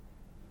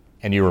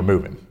and you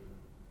remove him.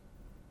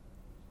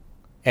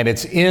 And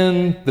it's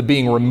in the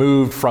being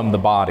removed from the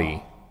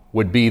body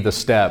would be the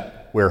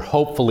step where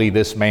hopefully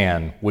this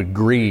man would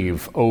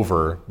grieve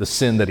over the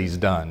sin that he's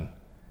done.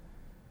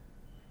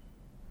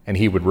 And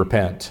he would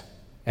repent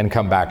and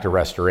come back to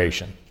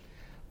restoration.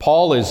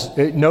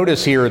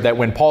 Notice here that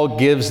when Paul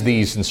gives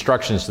these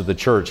instructions to the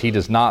church, he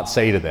does not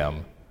say to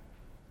them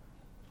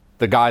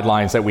the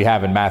guidelines that we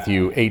have in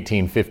Matthew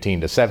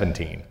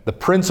 18:15-17. The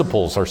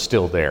principles are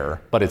still there,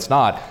 but it's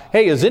not,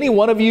 hey, has any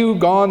one of you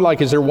gone,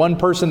 like, is there one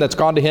person that's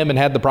gone to him and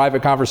had the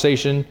private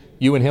conversation,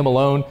 you and him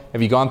alone?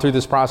 Have you gone through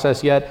this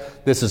process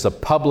yet? This is a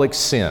public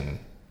sin.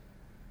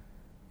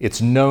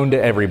 It's known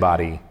to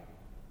everybody.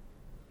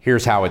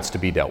 Here's how it's to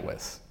be dealt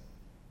with.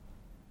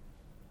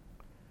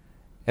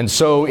 And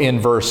so in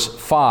verse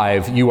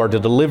 5, you are to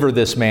deliver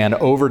this man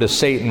over to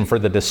Satan for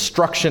the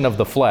destruction of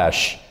the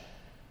flesh,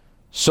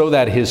 so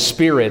that his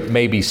spirit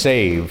may be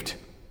saved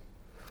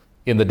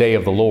in the day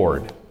of the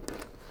Lord.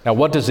 Now,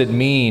 what does it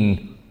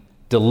mean,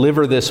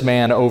 deliver this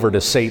man over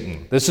to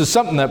Satan? This is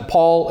something that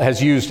Paul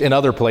has used in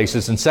other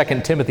places. In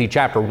 2 Timothy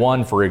chapter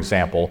 1, for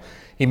example,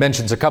 he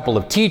mentions a couple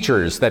of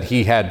teachers that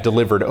he had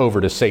delivered over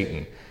to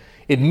Satan.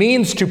 It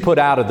means to put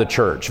out of the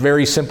church.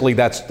 Very simply,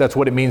 that's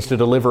what it means to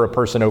deliver a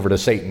person over to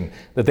Satan,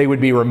 that they would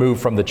be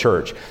removed from the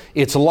church.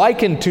 It's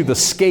likened to the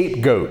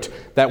scapegoat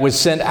that was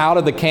sent out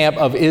of the camp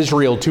of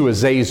Israel to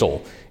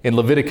Azazel in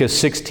Leviticus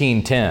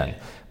 16:10.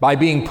 By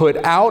being put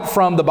out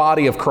from the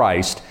body of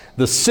Christ,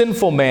 the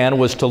sinful man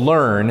was to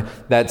learn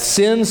that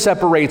sin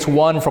separates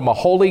one from a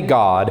holy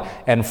God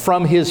and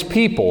from his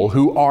people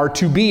who are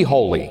to be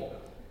holy.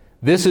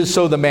 This is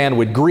so the man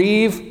would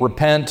grieve,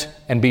 repent,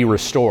 and be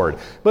restored.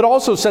 But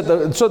also so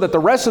that the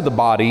rest of the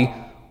body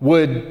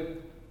would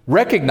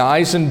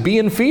recognize and be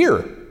in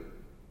fear.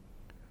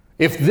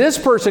 If this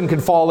person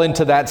can fall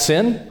into that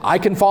sin, I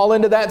can fall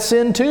into that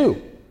sin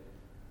too.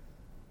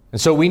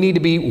 And so we need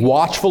to be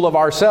watchful of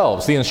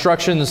ourselves. The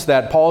instructions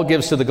that Paul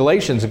gives to the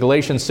Galatians, in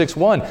Galatians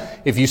 6:1,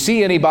 if you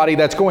see anybody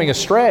that's going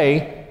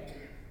astray,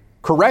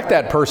 correct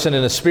that person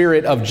in a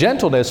spirit of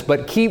gentleness,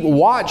 but keep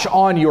watch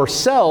on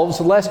yourselves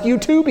lest you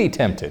too be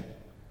tempted.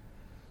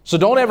 So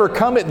don't ever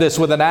come at this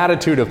with an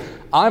attitude of,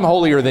 I'm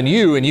holier than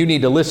you and you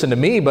need to listen to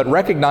me, but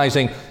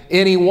recognizing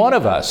any one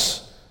of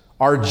us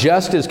are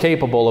just as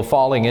capable of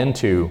falling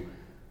into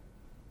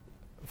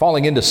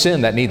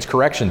sin that needs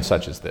correction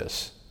such as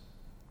this.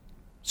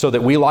 So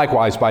that we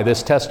likewise by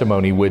this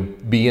testimony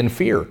would be in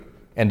fear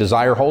and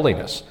desire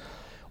holiness.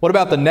 What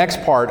about the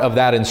next part of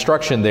that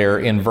instruction there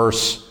in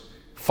verse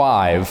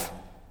 5?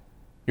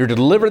 You're to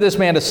deliver this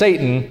man to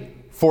Satan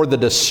for the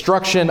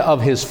destruction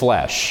of his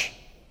flesh.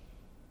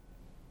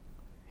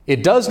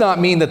 It does not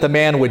mean that the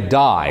man would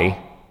die,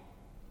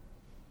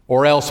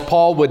 or else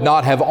Paul would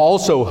not have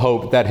also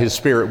hoped that his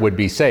spirit would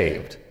be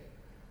saved.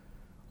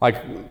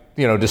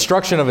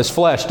 Destruction of his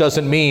flesh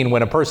doesn't mean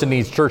when a person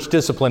needs church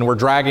discipline, we're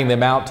dragging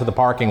them out to the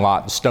parking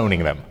lot and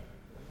stoning them.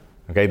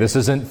 Okay, this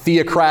isn't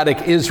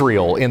theocratic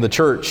Israel in the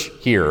church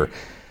here.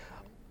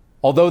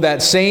 Although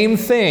that same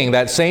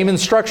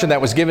instruction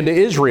that was given to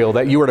Israel,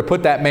 that you were to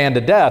put that man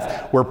to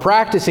death, we're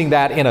practicing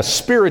that in a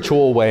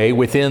spiritual way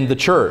within the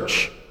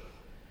church.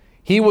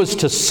 He was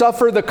to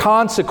suffer the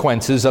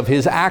consequences of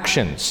his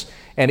actions,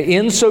 and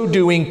in so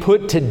doing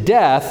put to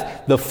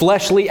death the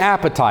fleshly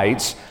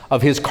appetites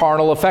of his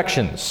carnal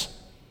affections.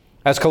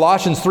 As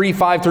Colossians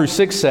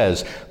 3:5-6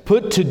 says,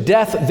 put to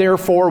death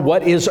therefore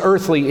what is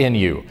earthly in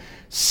you,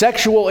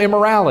 sexual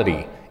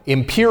immorality,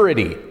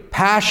 impurity,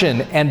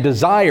 passion and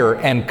desire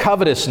and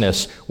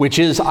covetousness, which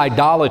is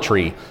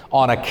idolatry.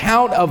 On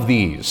account of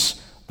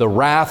these, the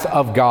wrath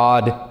of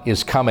God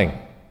is coming.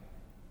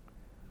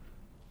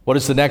 What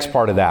is the next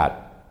part of that?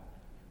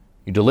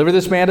 You deliver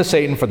this man to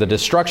Satan for the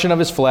destruction of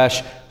his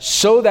flesh,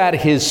 so that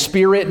his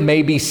spirit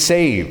may be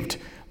saved.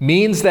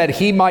 Means that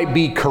he might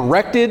be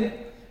corrected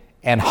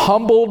and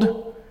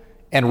humbled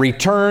and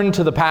returned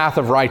to the path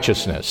of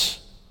righteousness.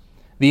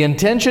 The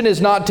intention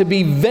is not to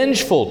be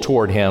vengeful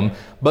toward him,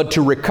 but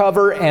to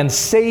recover and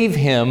save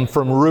him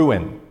from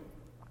ruin.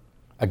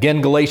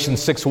 Again,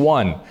 Galatians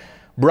 6:1.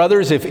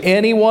 Brothers, if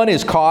anyone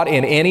is caught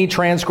in any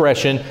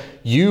transgression,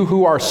 you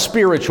who are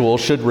spiritual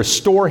should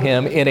restore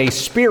him in a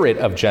spirit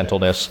of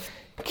gentleness.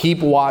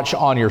 Keep watch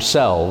on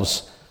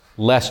yourselves,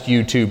 lest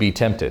you too be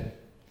tempted.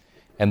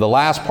 And the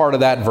last part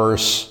of that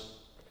verse,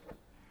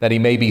 that he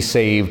may be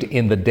saved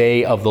in the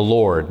day of the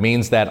Lord,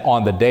 means that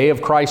on the day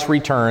of Christ's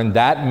return,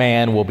 that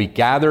man will be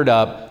gathered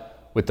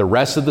up with the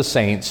rest of the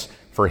saints,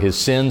 for his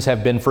sins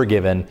have been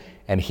forgiven,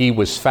 and he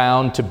was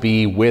found to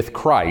be with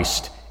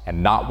Christ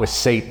and not with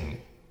Satan.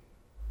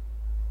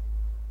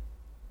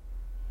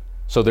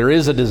 So there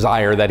is a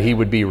desire that he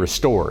would be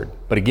restored.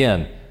 But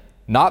again,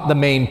 not the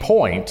main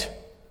point.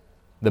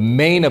 The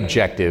main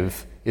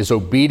objective is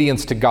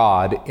obedience to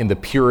God in the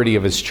purity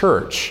of his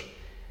church.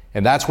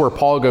 And that's where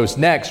Paul goes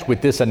next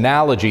with this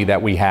analogy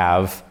that we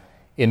have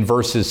in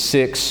verses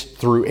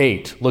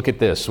 6-8. Look at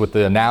this with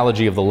the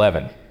analogy of the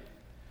leaven.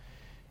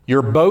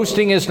 Your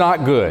boasting is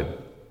not good.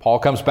 Paul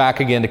comes back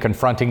again to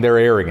confronting their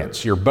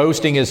arrogance. Your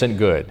boasting isn't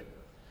good.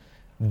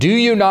 Do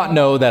you not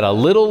know that a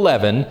little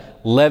leaven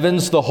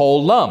leavens the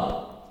whole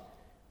lump?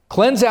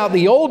 Cleanse out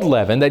the old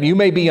leaven, that you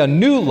may be a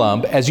new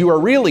lump, as you are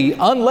really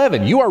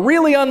unleavened. You are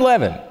really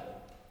unleavened.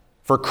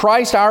 For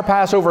Christ, our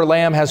Passover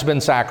lamb, has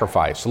been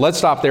sacrificed. So let's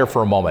stop there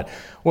for a moment.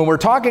 When we're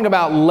talking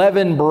about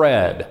leavened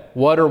bread,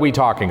 what are we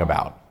talking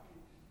about?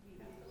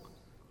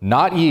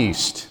 Not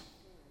yeast.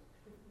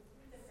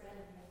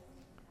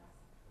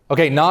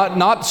 Okay,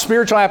 not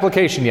spiritual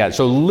application yet.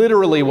 So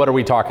literally, what are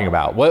we talking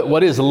about?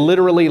 What is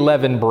literally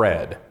leavened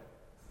bread?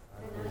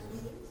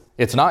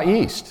 It's not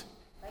yeast.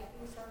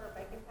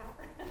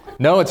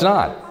 No, it's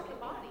not.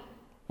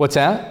 What's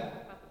that?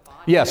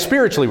 Yeah,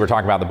 spiritually we're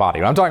talking about the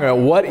body. I'm talking about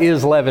what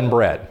is leavened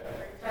bread.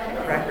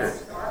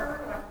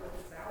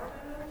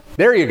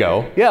 There you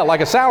go. Yeah,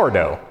 like a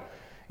sourdough.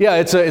 Yeah,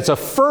 it's a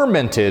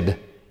fermented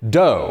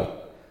dough.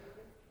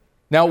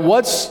 Now,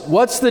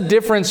 what's the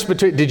difference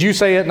between? Did you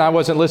say it and I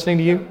wasn't listening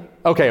to you?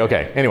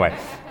 Okay. Anyway,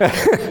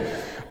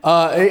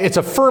 it's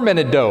a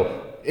fermented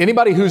dough.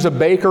 Anybody who's a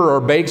baker or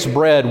bakes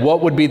bread,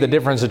 what would be the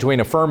difference between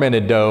a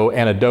fermented dough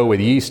and a dough with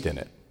yeast in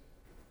it?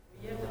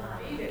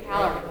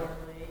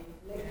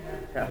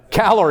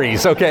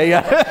 Calories, okay.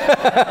 Yeah.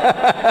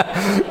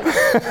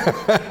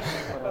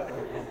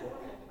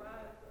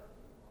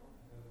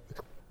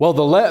 Well,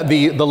 the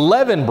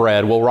leavened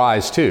bread will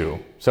rise too.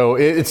 So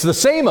it's the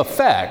same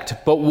effect,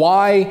 but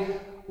why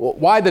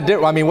what's the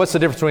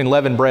difference between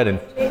leavened bread and...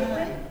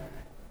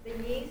 The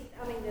yeast,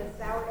 the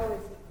sourdough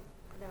is,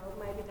 no,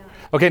 maybe not.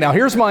 Okay, now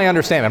here's my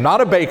understanding. I'm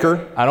not a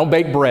baker. I don't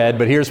bake bread,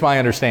 but here's my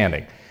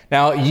understanding.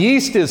 Now,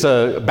 yeast is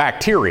a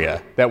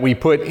bacteria that we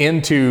put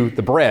into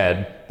the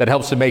bread that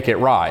helps to make it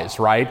rise,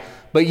 right?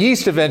 But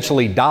yeast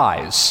eventually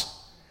dies.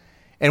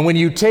 And when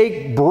you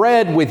take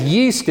bread with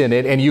yeast in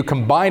it and you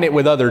combine it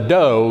with other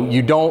dough,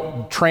 you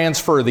don't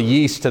transfer the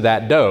yeast to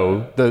that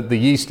dough. The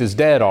yeast is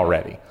dead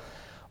already.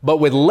 But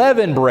with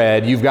leavened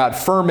bread, you've got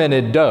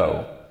fermented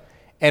dough.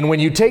 And when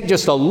you take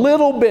just a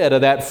little bit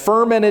of that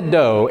fermented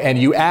dough and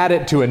you add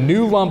it to a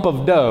new lump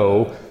of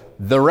dough,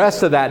 the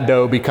rest of that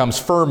dough becomes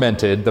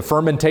fermented. The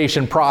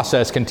fermentation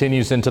process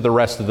continues into the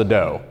rest of the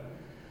dough.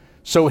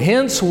 So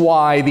hence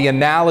why the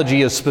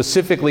analogy is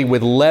specifically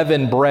with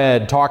leavened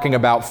bread, talking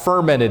about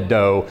fermented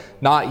dough,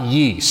 not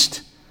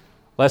yeast.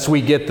 Lest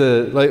we get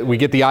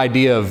the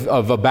idea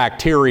of a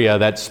bacteria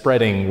that's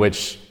spreading,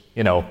 which,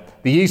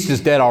 the yeast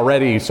is dead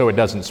already, so it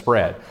doesn't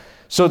spread.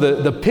 So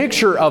the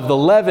picture of the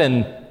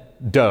leavened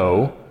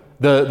dough,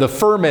 the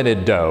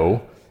fermented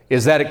dough,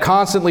 is that it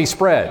constantly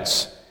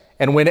spreads.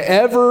 And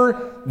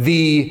whenever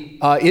the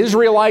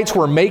Israelites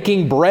were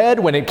making bread,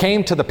 when it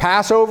came to the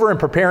Passover and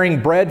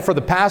preparing bread for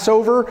the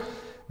Passover,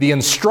 the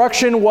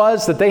instruction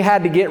was that they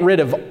had to get rid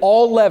of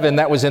all leaven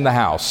that was in the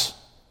house.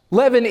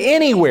 Leaven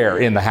anywhere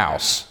in the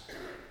house.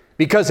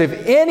 Because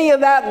if any of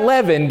that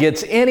leaven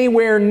gets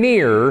anywhere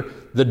near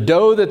the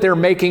dough that they're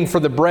making for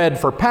the bread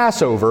for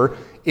Passover,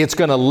 it's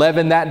going to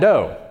leaven that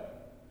dough.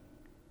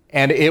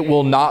 And it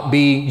will not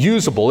be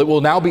usable. It will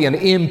now be an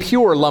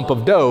impure lump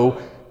of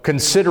dough,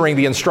 considering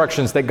the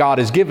instructions that God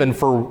has given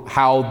for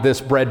how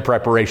this bread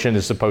preparation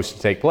is supposed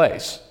to take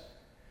place.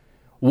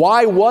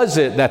 Why was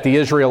it that the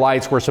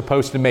Israelites were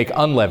supposed to make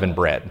unleavened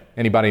bread?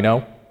 Anybody know?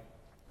 It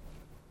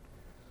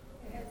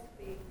has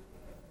to be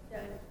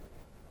done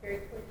very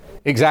quickly.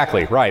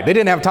 Exactly, right. They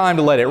didn't have time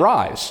to let it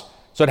rise.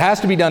 So it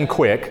has to be done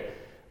quick.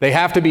 They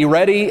have to be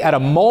ready at a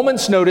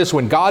moment's notice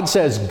when God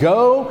says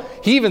go.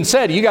 He even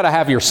said you got to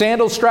have your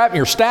sandals strapped and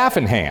your staff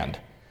in hand.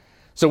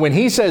 So when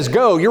he says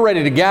go, you're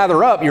ready to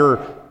gather up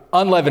your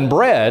unleavened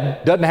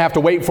bread. Doesn't have to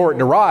wait for it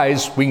to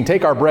rise. We can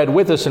take our bread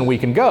with us and we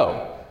can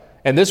go.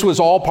 And this was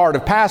all part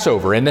of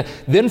Passover. And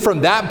then from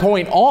that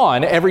point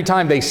on, every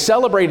time they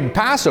celebrated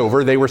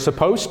Passover, they were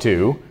supposed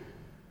to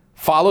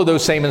follow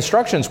those same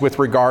instructions with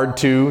regard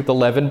to the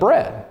leavened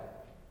bread.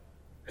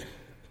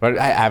 But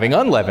having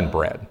unleavened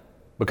bread.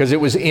 Because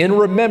it was in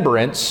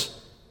remembrance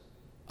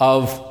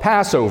of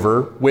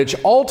Passover, which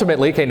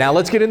ultimately, okay, now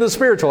let's get into the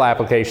spiritual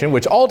application,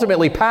 which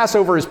ultimately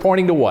Passover is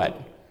pointing to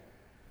what?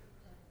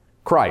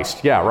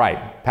 Christ. Yeah,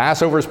 right.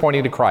 Passover is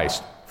pointing to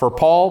Christ. For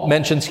Paul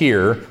mentions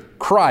here,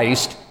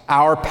 Christ,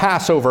 our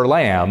Passover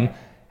lamb,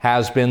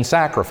 has been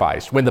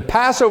sacrificed. When the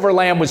Passover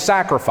lamb was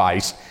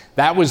sacrificed,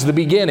 that was the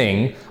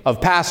beginning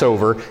of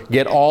Passover.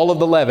 Get all of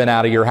the leaven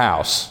out of your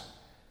house.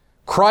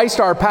 Christ,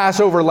 our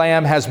Passover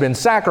lamb, has been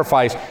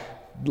sacrificed.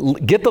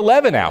 Get the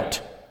leaven out.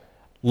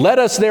 Let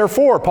us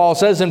therefore, Paul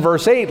says in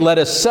verse 8, let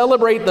us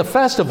celebrate the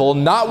festival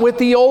not with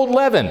the old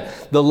leaven,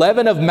 the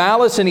leaven of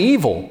malice and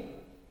evil,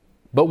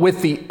 but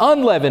with the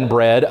unleavened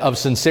bread of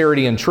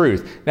sincerity and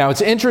truth. Now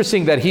it's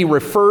interesting that he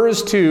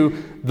refers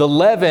to the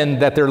leaven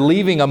that they're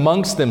leaving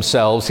amongst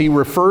themselves. He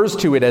refers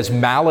to it as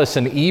malice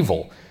and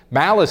evil.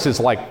 Malice is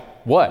like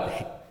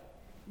what?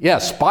 Yeah,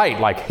 spite,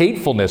 like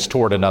hatefulness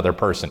toward another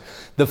person.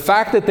 The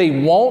fact that they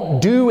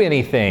won't do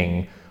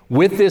anything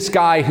with this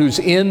guy who's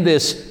in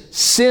this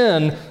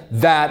sin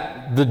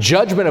that the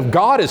judgment of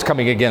God is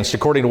coming against,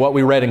 according to what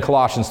we read in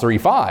Colossians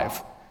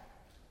 3:5.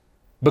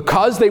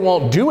 Because they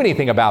won't do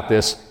anything about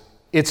this,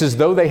 it's as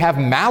though they have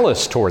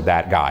malice toward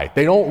that guy.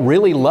 They don't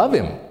really love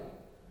him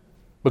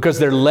because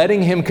they're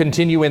letting him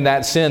continue in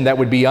that sin that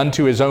would be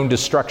unto his own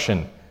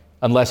destruction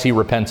unless he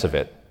repents of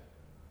it.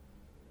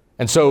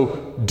 And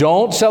so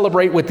don't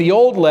celebrate with the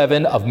old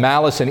leaven of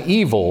malice and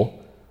evil,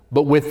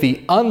 but with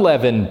the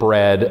unleavened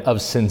bread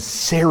of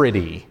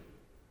sincerity.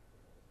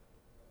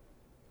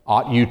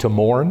 Ought you to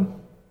mourn?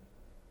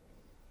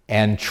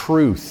 And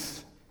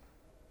truth.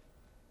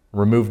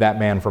 Remove that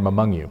man from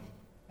among you,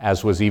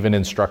 as was even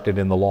instructed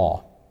in the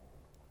law.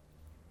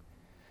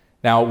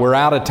 Now, we're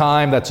out of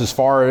time. That's as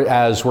far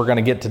as we're going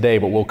to get today,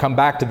 but we'll come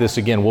back to this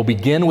again. We'll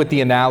begin with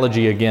the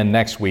analogy again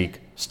next week.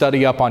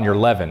 Study up on your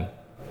leaven.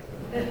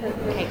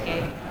 Okay,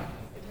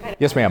 Gabe.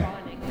 Yes, ma'am.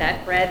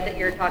 That bread that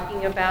you're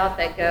talking about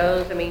that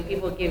goes,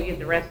 people give you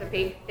the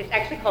recipe. It's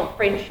actually called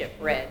friendship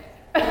bread.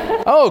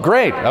 Oh,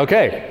 great.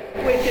 Okay.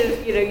 Which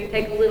is, you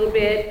take a little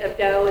bit of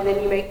dough and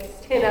then you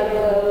make 10 other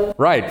loaves.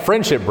 Right.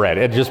 Friendship bread.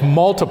 It just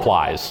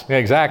multiplies.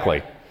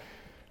 Exactly.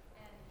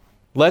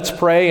 Let's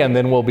pray and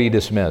then we'll be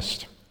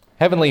dismissed.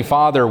 Heavenly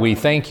Father, we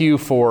thank you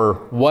for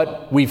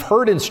what we've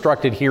heard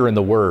instructed here in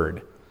the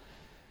Word.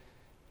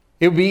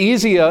 It would be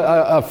easy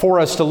for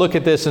us to look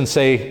at this and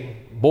say,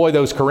 boy,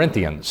 those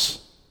Corinthians.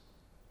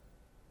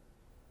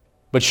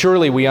 But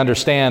surely we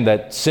understand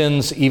that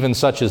sins even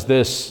such as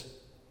this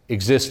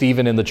exist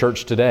even in the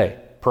church today,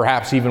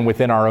 perhaps even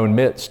within our own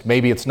midst.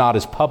 Maybe it's not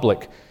as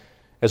public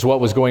as what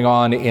was going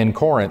on in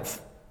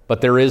Corinth,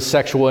 but there is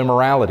sexual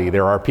immorality.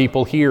 There are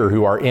people here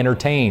who are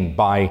entertained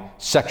by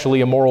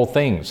sexually immoral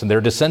things, and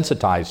they're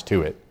desensitized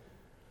to it.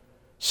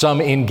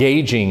 Some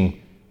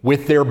engaging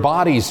with their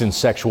bodies in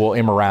sexual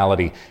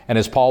immorality. And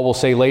as Paul will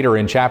say later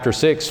in chapter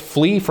 6,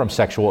 flee from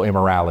sexual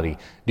immorality.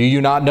 Do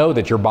you not know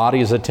that your body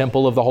is a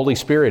temple of the Holy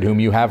Spirit whom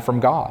you have from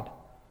God?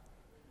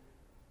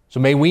 So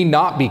may we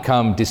not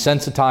become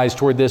desensitized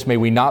toward this. May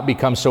we not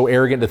become so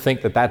arrogant to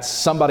think that that's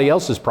somebody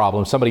else's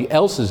problem, somebody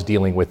else is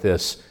dealing with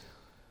this.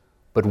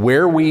 But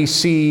where we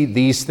see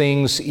these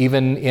things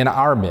even in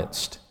our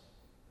midst,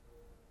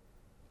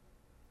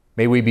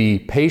 may we be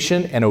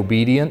patient and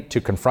obedient to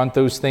confront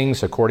those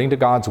things according to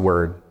God's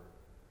word.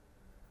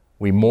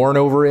 We mourn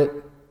over it.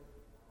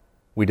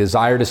 We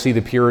desire to see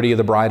the purity of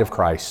the bride of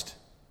Christ.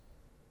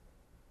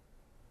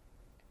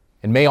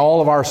 And may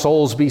all of our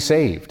souls be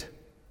saved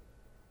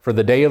for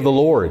the day of the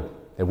Lord,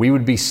 that we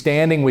would be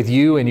standing with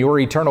you in your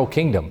eternal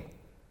kingdom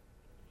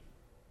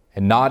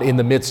and not in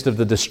the midst of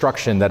the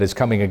destruction that is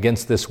coming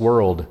against this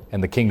world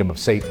and the kingdom of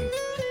Satan.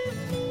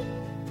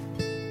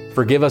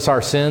 Forgive us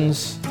our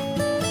sins.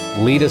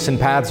 Lead us in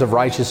paths of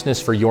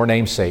righteousness for your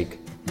name's sake.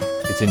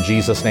 It's in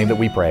Jesus' name that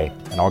we pray.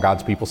 And all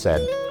God's people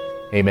said,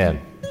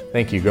 amen.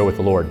 Thank you. Go with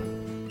the Lord.